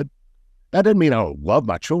I did. That doesn't mean I don't love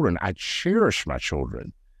my children. I cherish my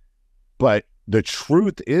children. But the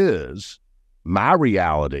truth is, my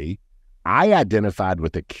reality, I identified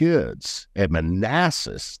with the kids at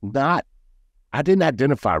Manassas. I didn't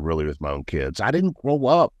identify really with my own kids. I didn't grow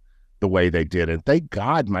up the way they did. And thank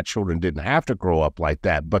God my children didn't have to grow up like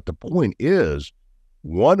that. But the point is,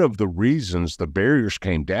 one of the reasons the barriers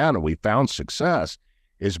came down and we found success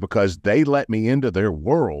is because they let me into their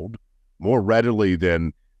world more readily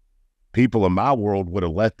than people in my world would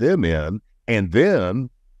have let them in. And then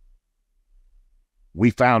we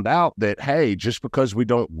found out that, hey, just because we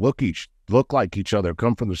don't look like each other,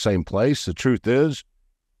 come from the same place, the truth is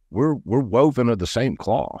we're woven of the same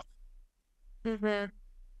cloth. Mm-hmm.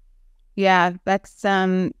 Yeah, that's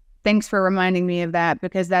thanks for reminding me of that,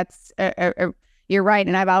 because that's you're right.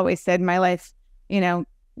 And I've always said in my life,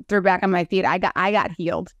 threw back on my feet, I got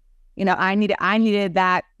healed. I needed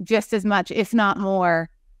that just as much, if not more,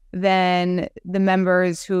 than the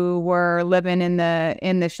members who were living in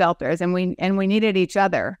the shelters, and we needed each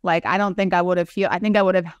other. Like, I don't think I would have healed. I think I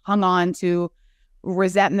would have hung on to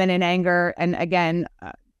resentment and anger, and again,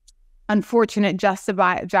 unfortunate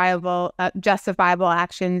justifiable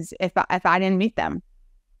actions if I didn't meet them.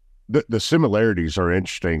 The similarities are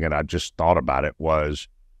interesting, and I just thought about it, was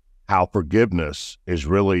how forgiveness is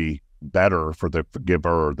really better for the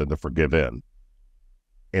forgiver than the forgiven.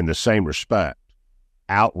 In the same respect,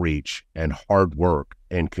 outreach and hard work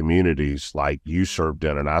in communities like you served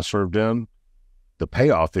in and I served in, the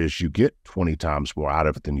payoff is you get 20 times more out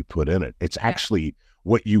of it than you put in it. It's actually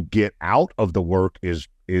what you get out of the work is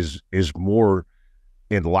more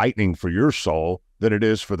enlightening for your soul than it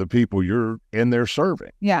is for the people you're in there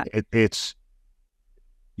serving. Yeah. It's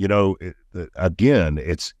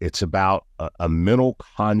about a mental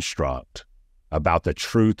construct about the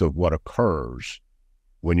truth of what occurs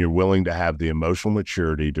when you're willing to have the emotional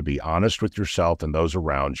maturity to be honest with yourself and those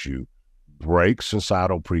around you, break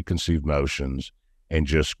societal preconceived notions, and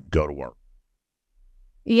just go to work.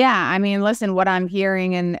 Yeah, I mean, listen, what I'm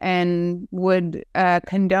hearing and would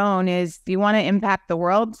condone is, you want to impact the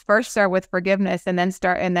world, first start with forgiveness, and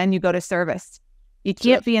then you go to service. You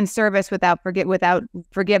can't be in service without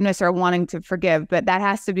forgiveness or wanting to forgive. But that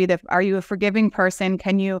has to be are you a forgiving person?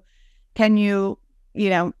 Can you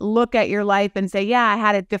look at your life and say, yeah, I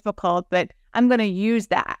had it difficult, but I'm going to use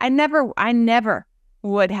that. I never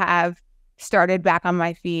would have started back on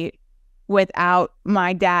my feet without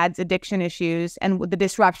my dad's addiction issues and the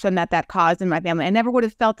disruption that caused in my family. I never would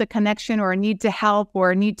have felt a connection or a need to help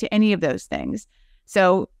or a need to any of those things.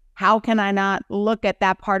 So how can I not look at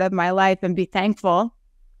that part of my life and be thankful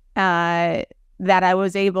that I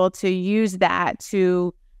was able to use that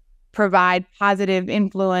to provide positive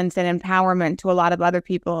influence and empowerment to a lot of other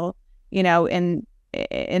people, in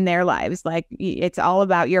their lives. Like, it's all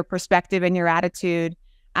about your perspective and your attitude.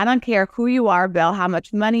 I don't care who you are, Bill, how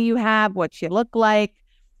much money you have, what you look like,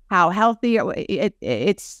 how healthy.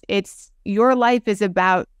 It's your life is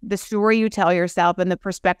about the story you tell yourself and the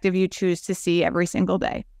perspective you choose to see every single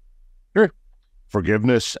day. Sure.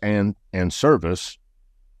 Forgiveness and service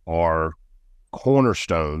are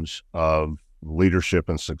cornerstones of leadership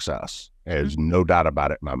and success. There's no doubt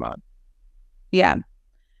about it in my mind. Yeah.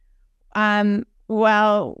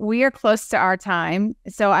 Well, we are close to our time.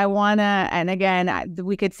 So I want to, and again,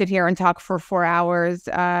 we could sit here and talk for 4 hours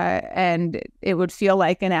and it would feel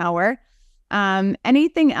like an hour.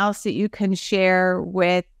 Anything else that you can share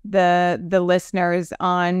with the listeners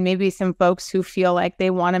on maybe some folks who feel like they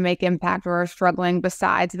want to make impact or are struggling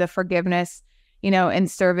besides the forgiveness,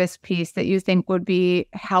 and service piece that you think would be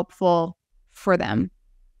helpful for them?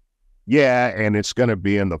 Yeah, and it's going to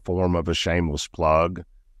be in the form of a shameless plug,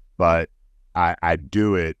 but I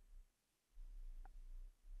do it.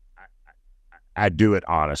 I do it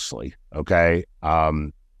honestly. Okay.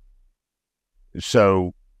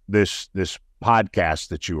 So this podcast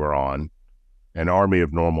that you are on, An Army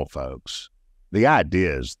of Normal Folks, the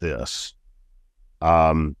idea is this.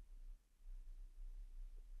 The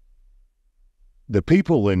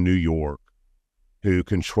people in New York who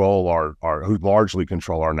control who largely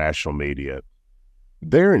control our national media,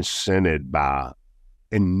 they're incented by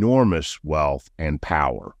enormous wealth and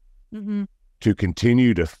power to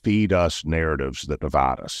continue to feed us narratives that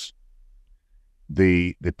divide us.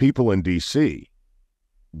 The people in D.C.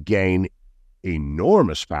 gain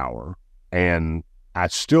enormous power, and I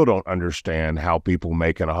still don't understand how people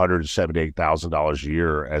making $178,000 a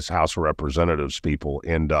year as House of Representatives people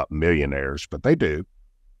end up millionaires, but they do.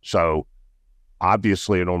 So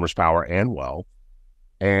obviously enormous power and wealth,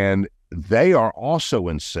 and they are also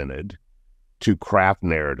incented to craft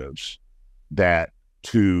narratives that,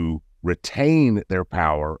 to retain their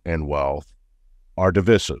power and wealth, are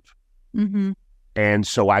divisive. Mm-hmm. And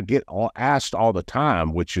so I get asked all the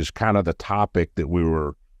time, which is kind of the topic that we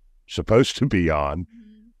were supposed to be on,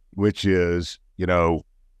 which is,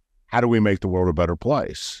 how do we make the world a better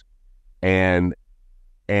place? And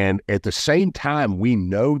at the same time, we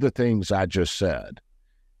know the things I just said.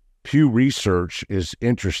 Pew Research is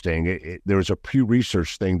interesting. There was a Pew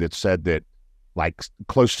Research thing that said that like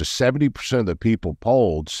close to 70% of the people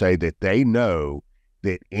polled say that they know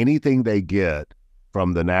that anything they get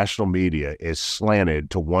from the national media is slanted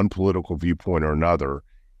to one political viewpoint or another.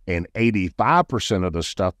 And 85% of the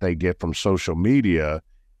stuff they get from social media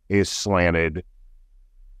is slanted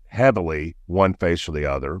heavily one face or the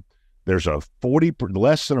other. There's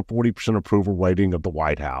less than a 40% approval rating of the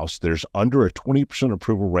White House. There's under a 20%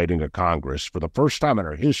 approval rating of Congress. For the first time in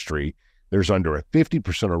our history, there's under a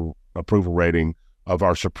 50% approval rating of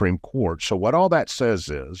our Supreme Court. So what all that says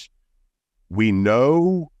is, we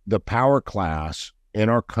know the power class in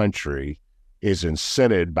our country is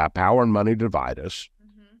incented by power and money to divide us.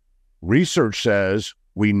 Mm-hmm. Research says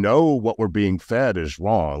we know what we're being fed is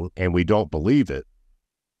wrong and we don't believe it.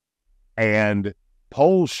 And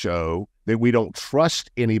polls show that we don't trust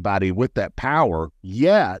anybody with that power,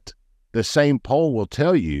 yet the same poll will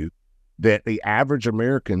tell you that the average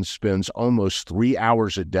American spends almost 3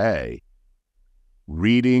 hours a day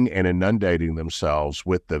reading and inundating themselves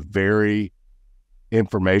with the very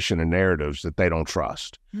information and narratives that they don't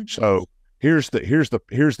trust. Mm-hmm. So here's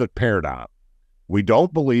the paradigm. We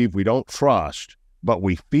don't believe, we don't trust, but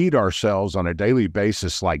we feed ourselves on a daily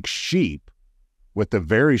basis like sheep with the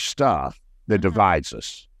very stuff that mm-hmm. divides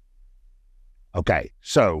us. Okay,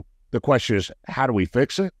 so the question is, how do we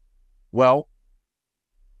fix it? Well,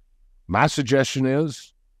 my suggestion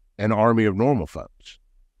is an army of normal folks.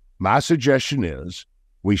 My suggestion is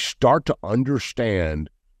we start to understand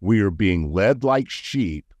we are being led like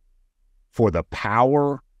sheep for the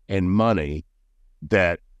power and money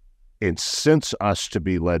that incents us to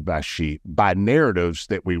be led by sheep, by narratives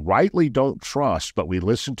that we rightly don't trust, but we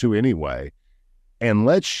listen to anyway. And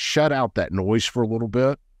let's shut out that noise for a little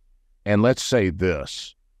bit. And let's say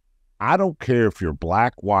this: I don't care if you're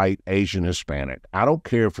black, white, Asian, Hispanic. I don't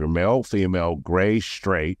care if you're male, female, gray,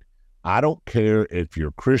 straight. I don't care if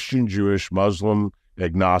you're Christian, Jewish, Muslim,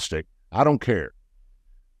 agnostic. I don't care.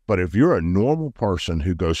 But if you're a normal person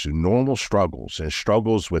who goes through normal struggles and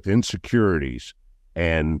struggles with insecurities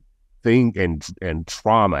and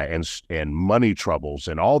trauma and money troubles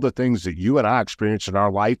and all the things that you and I experience in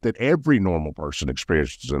our life that every normal person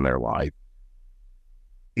experiences in their life,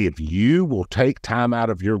 if you will take time out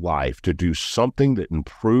of your life to do something that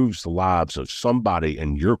improves the lives of somebody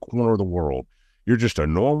in your corner of the world, you're just a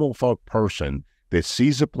normal folk person that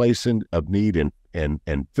sees a place of need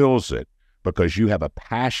and fills it because you have a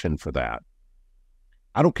passion for that.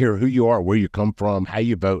 I don't care who you are, where you come from, how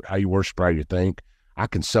you vote, how you worship, how you think. I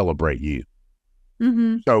can celebrate you.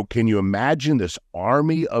 Mm-hmm. So can you imagine this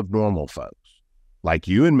army of normal folks like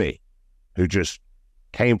you and me who just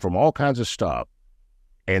came from all kinds of stuff,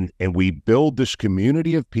 and we build this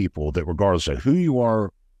community of people that, regardless of who you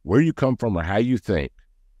are, where you come from, or how you think,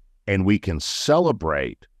 and we can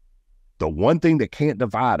celebrate the one thing that can't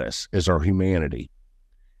divide us is our humanity.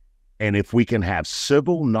 And if we can have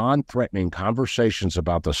civil, non-threatening conversations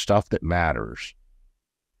about the stuff that matters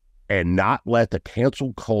and not let the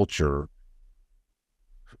cancel culture,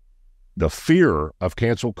 the fear of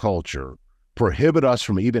cancel culture, prohibit us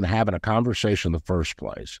from even having a conversation in the first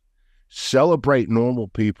place. Celebrate normal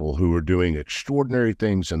people who are doing extraordinary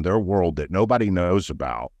things in their world that nobody knows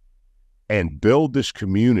about, and build this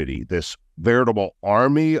community, this veritable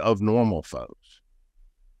army of normal folks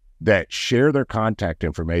that share their contact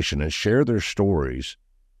information and share their stories.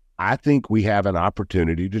 I think we have an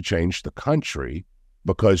opportunity to change the country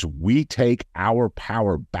because we take our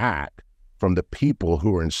power back from the people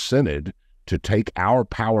who are incented to take our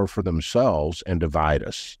power for themselves and divide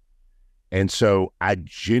us. And so I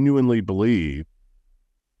genuinely believe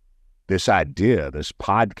this idea, this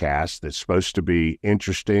podcast that's supposed to be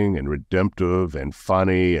interesting and redemptive and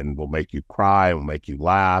funny and will make you cry and will make you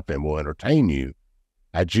laugh and will entertain you,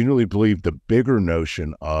 I genuinely believe the bigger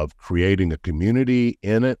notion of creating a community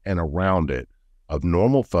in it and around it of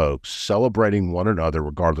normal folks celebrating one another,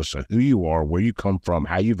 regardless of who you are, where you come from,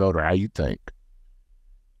 how you vote, or how you think,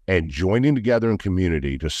 and joining together in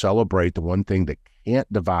community to celebrate the one thing that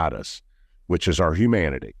can't divide us, which is our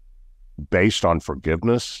humanity, based on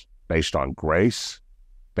forgiveness, based on grace,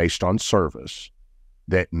 based on service,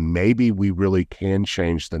 that maybe we really can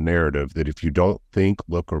change the narrative that if you don't think,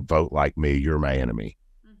 look, or vote like me, you're my enemy.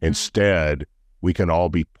 Instead, we can all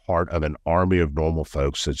be part of an army of normal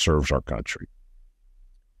folks that serves our country.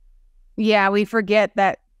 Yeah, we forget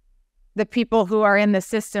that the people who are in the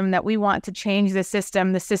system, that we want to change the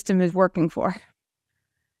system is working for.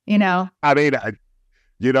 I mean,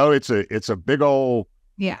 it's a big old,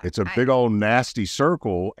 yeah, it's a big old nasty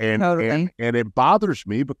circle, and totally. and it bothers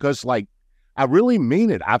me because, like, I really mean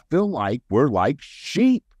it. I feel like we're like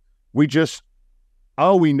sheep. We just,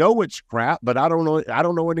 we know it's crap, but I don't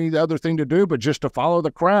know any other thing to do but just to follow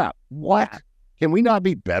the crap. What? Yeah. Can we not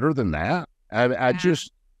be better than that? I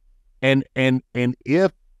just, and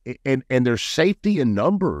there's safety in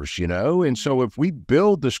numbers, and so if we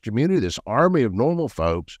build this community, this army of normal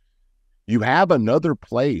folks, you have another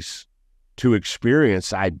place to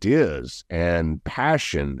experience ideas and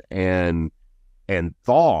passion and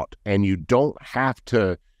thought, and you don't have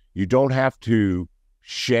to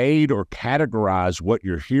shade or categorize what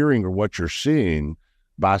you're hearing or what you're seeing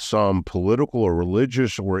by some political or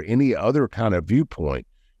religious or any other kind of viewpoint.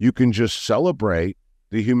 You can just celebrate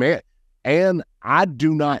the humanity. And I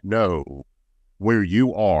do not know where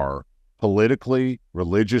you are politically,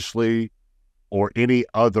 religiously, or any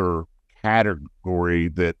other category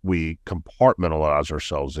that we compartmentalize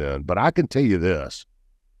ourselves in. But I can tell you this,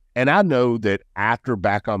 and I know that after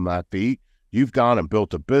Back on My Feet, you've gone and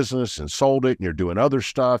built a business and sold it, and you're doing other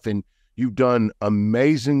stuff, and you've done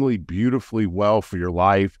amazingly, beautifully well for your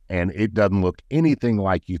life, and it doesn't look anything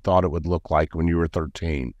like you thought it would look like when you were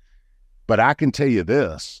 13. But I can tell you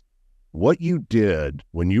this, what you did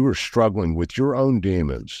when you were struggling with your own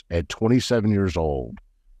demons at 27 years old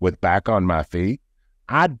with Back on My Feet,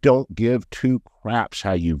 I don't give two craps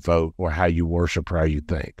how you vote or how you worship or how you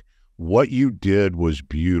think. What you did was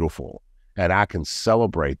beautiful, and I can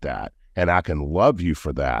celebrate that, and I can love you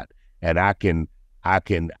for that, and I can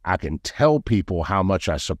tell people how much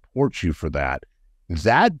I support you for that.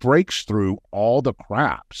 That breaks through all the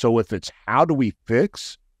crap. So if it's how do we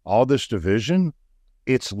fix all this division,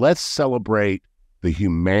 it's let's celebrate the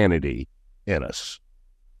humanity in us.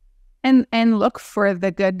 And look for the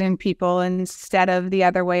good in people instead of the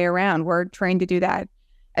other way around. We're trained to do that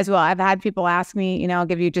as well. I've had people ask me, I'll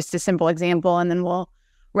give you just a simple example and then we'll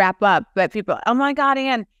wrap up. But people, oh my God,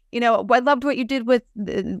 Anne, I loved what you did with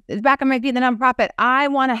Back on My Feet, the nonprofit. I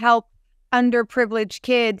want to help underprivileged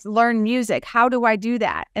kids learn music. How do I do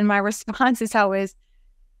that? And my response is always,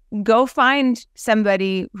 go find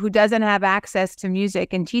somebody who doesn't have access to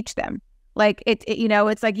music and teach them. Like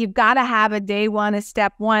it's like you've got to have a day one, a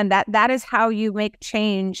step one. That is how you make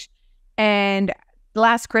change. And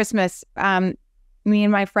last Christmas, me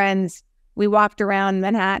and my friends, we walked around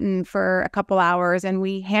Manhattan for a couple hours and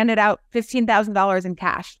we handed out $15,000 in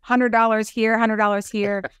cash, $100 here, $100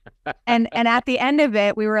 here. and at the end of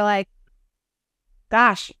it, we were like,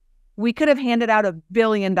 gosh, we could have handed out $1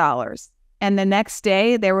 billion. And the next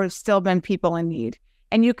day, there would have still been people in need.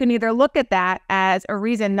 And you can either look at that as a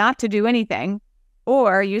reason not to do anything,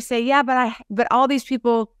 or you say, yeah, but all these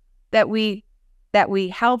people that we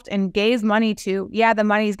helped and gave money to, yeah, the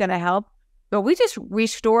money's going to help. But we just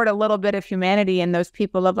restored a little bit of humanity in those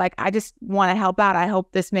people of like, I just want to help out. I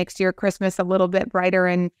hope this makes your Christmas a little bit brighter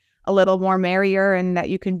and a little more merrier, and that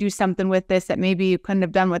you can do something with this that maybe you couldn't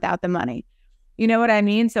have done without the money. You know what I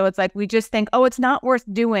mean? So it's like, we just think, oh, it's not worth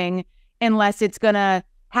doing unless it's going to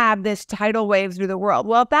have this tidal wave through the world.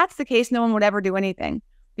 Well, if that's the case, no one would ever do anything,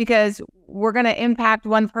 because we're going to impact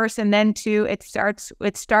one person, then two. It starts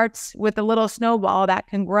with a little snowball that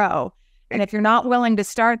can grow. And if you're not willing to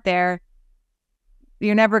start there,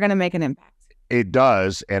 you're never going to make an impact. It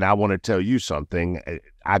does. And I want to tell you something.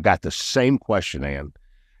 I got the same question, Anne,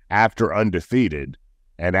 after Undefeated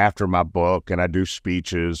and after my book, and I do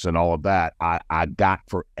speeches and all of that. I got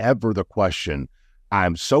forever the question,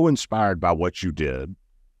 I'm so inspired by what you did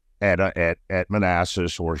at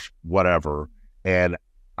Manassas or whatever. And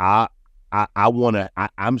I'm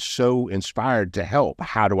so inspired to help.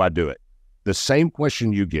 How do I do it? The same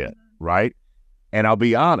question you get, right? And I'll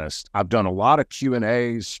be honest, I've done a lot of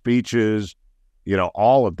Q&As, speeches,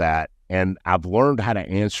 all of that. And I've learned how to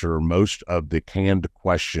answer most of the canned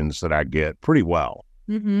questions that I get pretty well.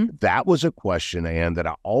 Mm-hmm. That was a question, Anne, that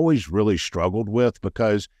I always really struggled with,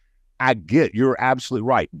 because you're absolutely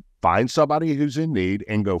right. Find somebody who's in need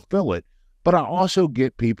and go fill it. But I also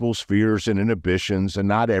get people's fears and inhibitions, and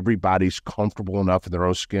not everybody's comfortable enough in their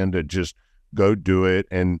own skin to just go do it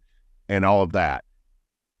and all of that.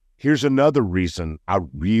 Here's another reason I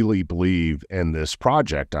really believe in this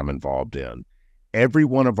project I'm involved in. Every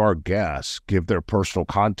one of our guests give their personal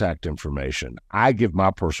contact information. I give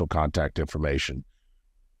my personal contact information.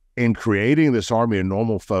 In creating this Army of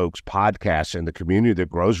Normal Folks podcast and the community that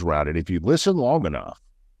grows around it, if you listen long enough,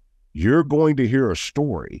 you're going to hear a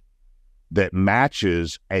story that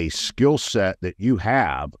matches a skill set that you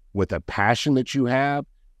have with a passion that you have.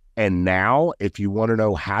 And now, if you want to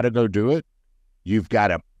know how to go do it, you've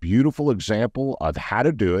got a beautiful example of how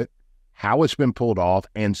to do it, how it's been pulled off,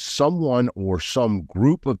 and someone or some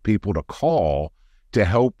group of people to call to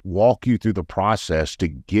help walk you through the process to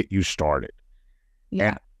get you started.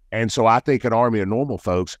 Yeah. And so I think an Army of Normal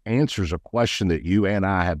Folks answers a question that you and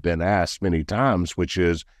I have been asked many times, which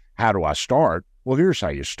is, how do I start? Well, here's how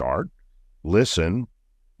you start. Listen,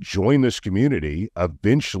 join this community.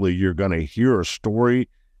 Eventually, you're going to hear a story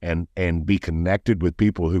and be connected with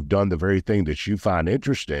people who've done the very thing that you find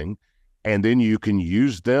interesting. And then you can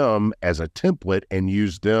use them as a template and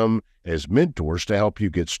use them as mentors to help you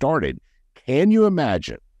get started. Can you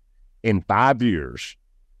imagine in 5 years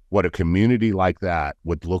what a community like that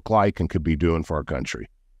would look like and could be doing for our country?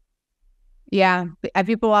 Yeah.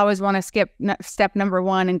 People always want to skip step number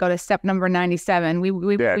 1 and go to step number 97. We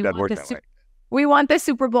want the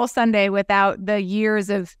Super Bowl Sunday without the years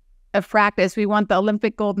of practice. We want the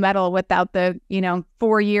Olympic gold medal without the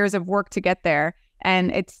 4 years of work to get there.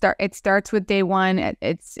 And it starts with day 1.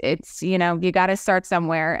 It's you got to start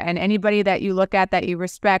somewhere. And anybody that you look at, that you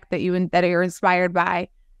respect, that you're inspired by,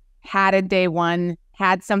 had a day 1,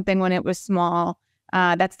 had something when it was small.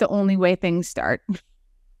 That's the only way things start.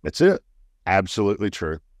 That's it. Absolutely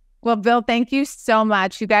true. Well, Bill, thank you so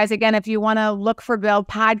much. You guys, again, if you want to look for Bill,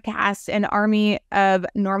 podcasts, An Army of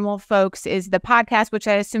Normal Folks is the podcast, which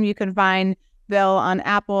I assume you can find Bill on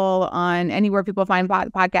Apple, on anywhere people find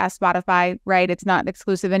podcasts, Spotify, right? It's not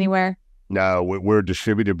exclusive anywhere. No, we're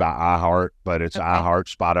distributed by iHeart, but it's okay.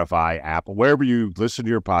 iHeart, Spotify, Apple, wherever you listen to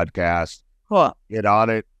your podcast. Cool. Get on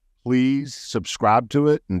it. Please subscribe to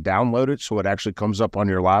it and download it so it actually comes up on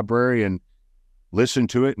your library, and listen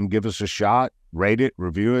to it and give us a shot. Rate it,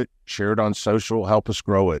 review it, share it on social, help us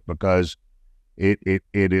grow it, because it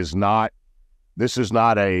is not, this is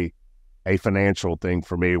not a financial thing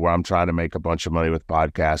for me where I'm trying to make a bunch of money with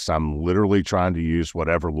podcasts. I'm literally trying to use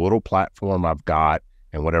whatever little platform I've got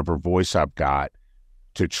and whatever voice I've got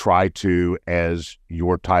to try to, as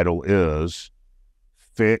your title is,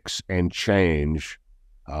 fix and change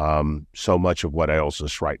so much of what ails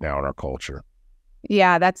us right now in our culture.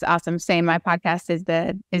 Yeah, that's awesome. Same. My podcast is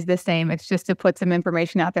the same. It's just to put some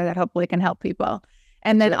information out there that hopefully can help people.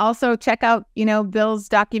 And then also check out, Bill's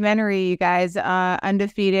documentary, you guys,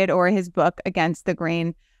 Undefeated, or his book, Against the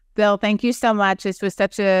Grain. Bill, thank you so much. This was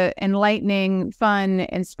such a enlightening, fun,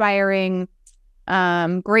 inspiring,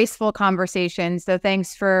 graceful conversation. So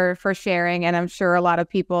thanks for sharing. And I'm sure a lot of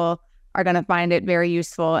people are going to find it very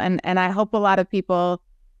useful. And I hope a lot of people,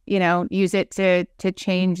 use it to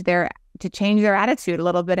change their attitude a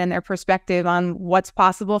little bit and their perspective on what's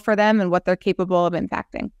possible for them and what they're capable of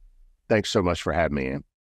impacting. Thanks so much for having me, Anne.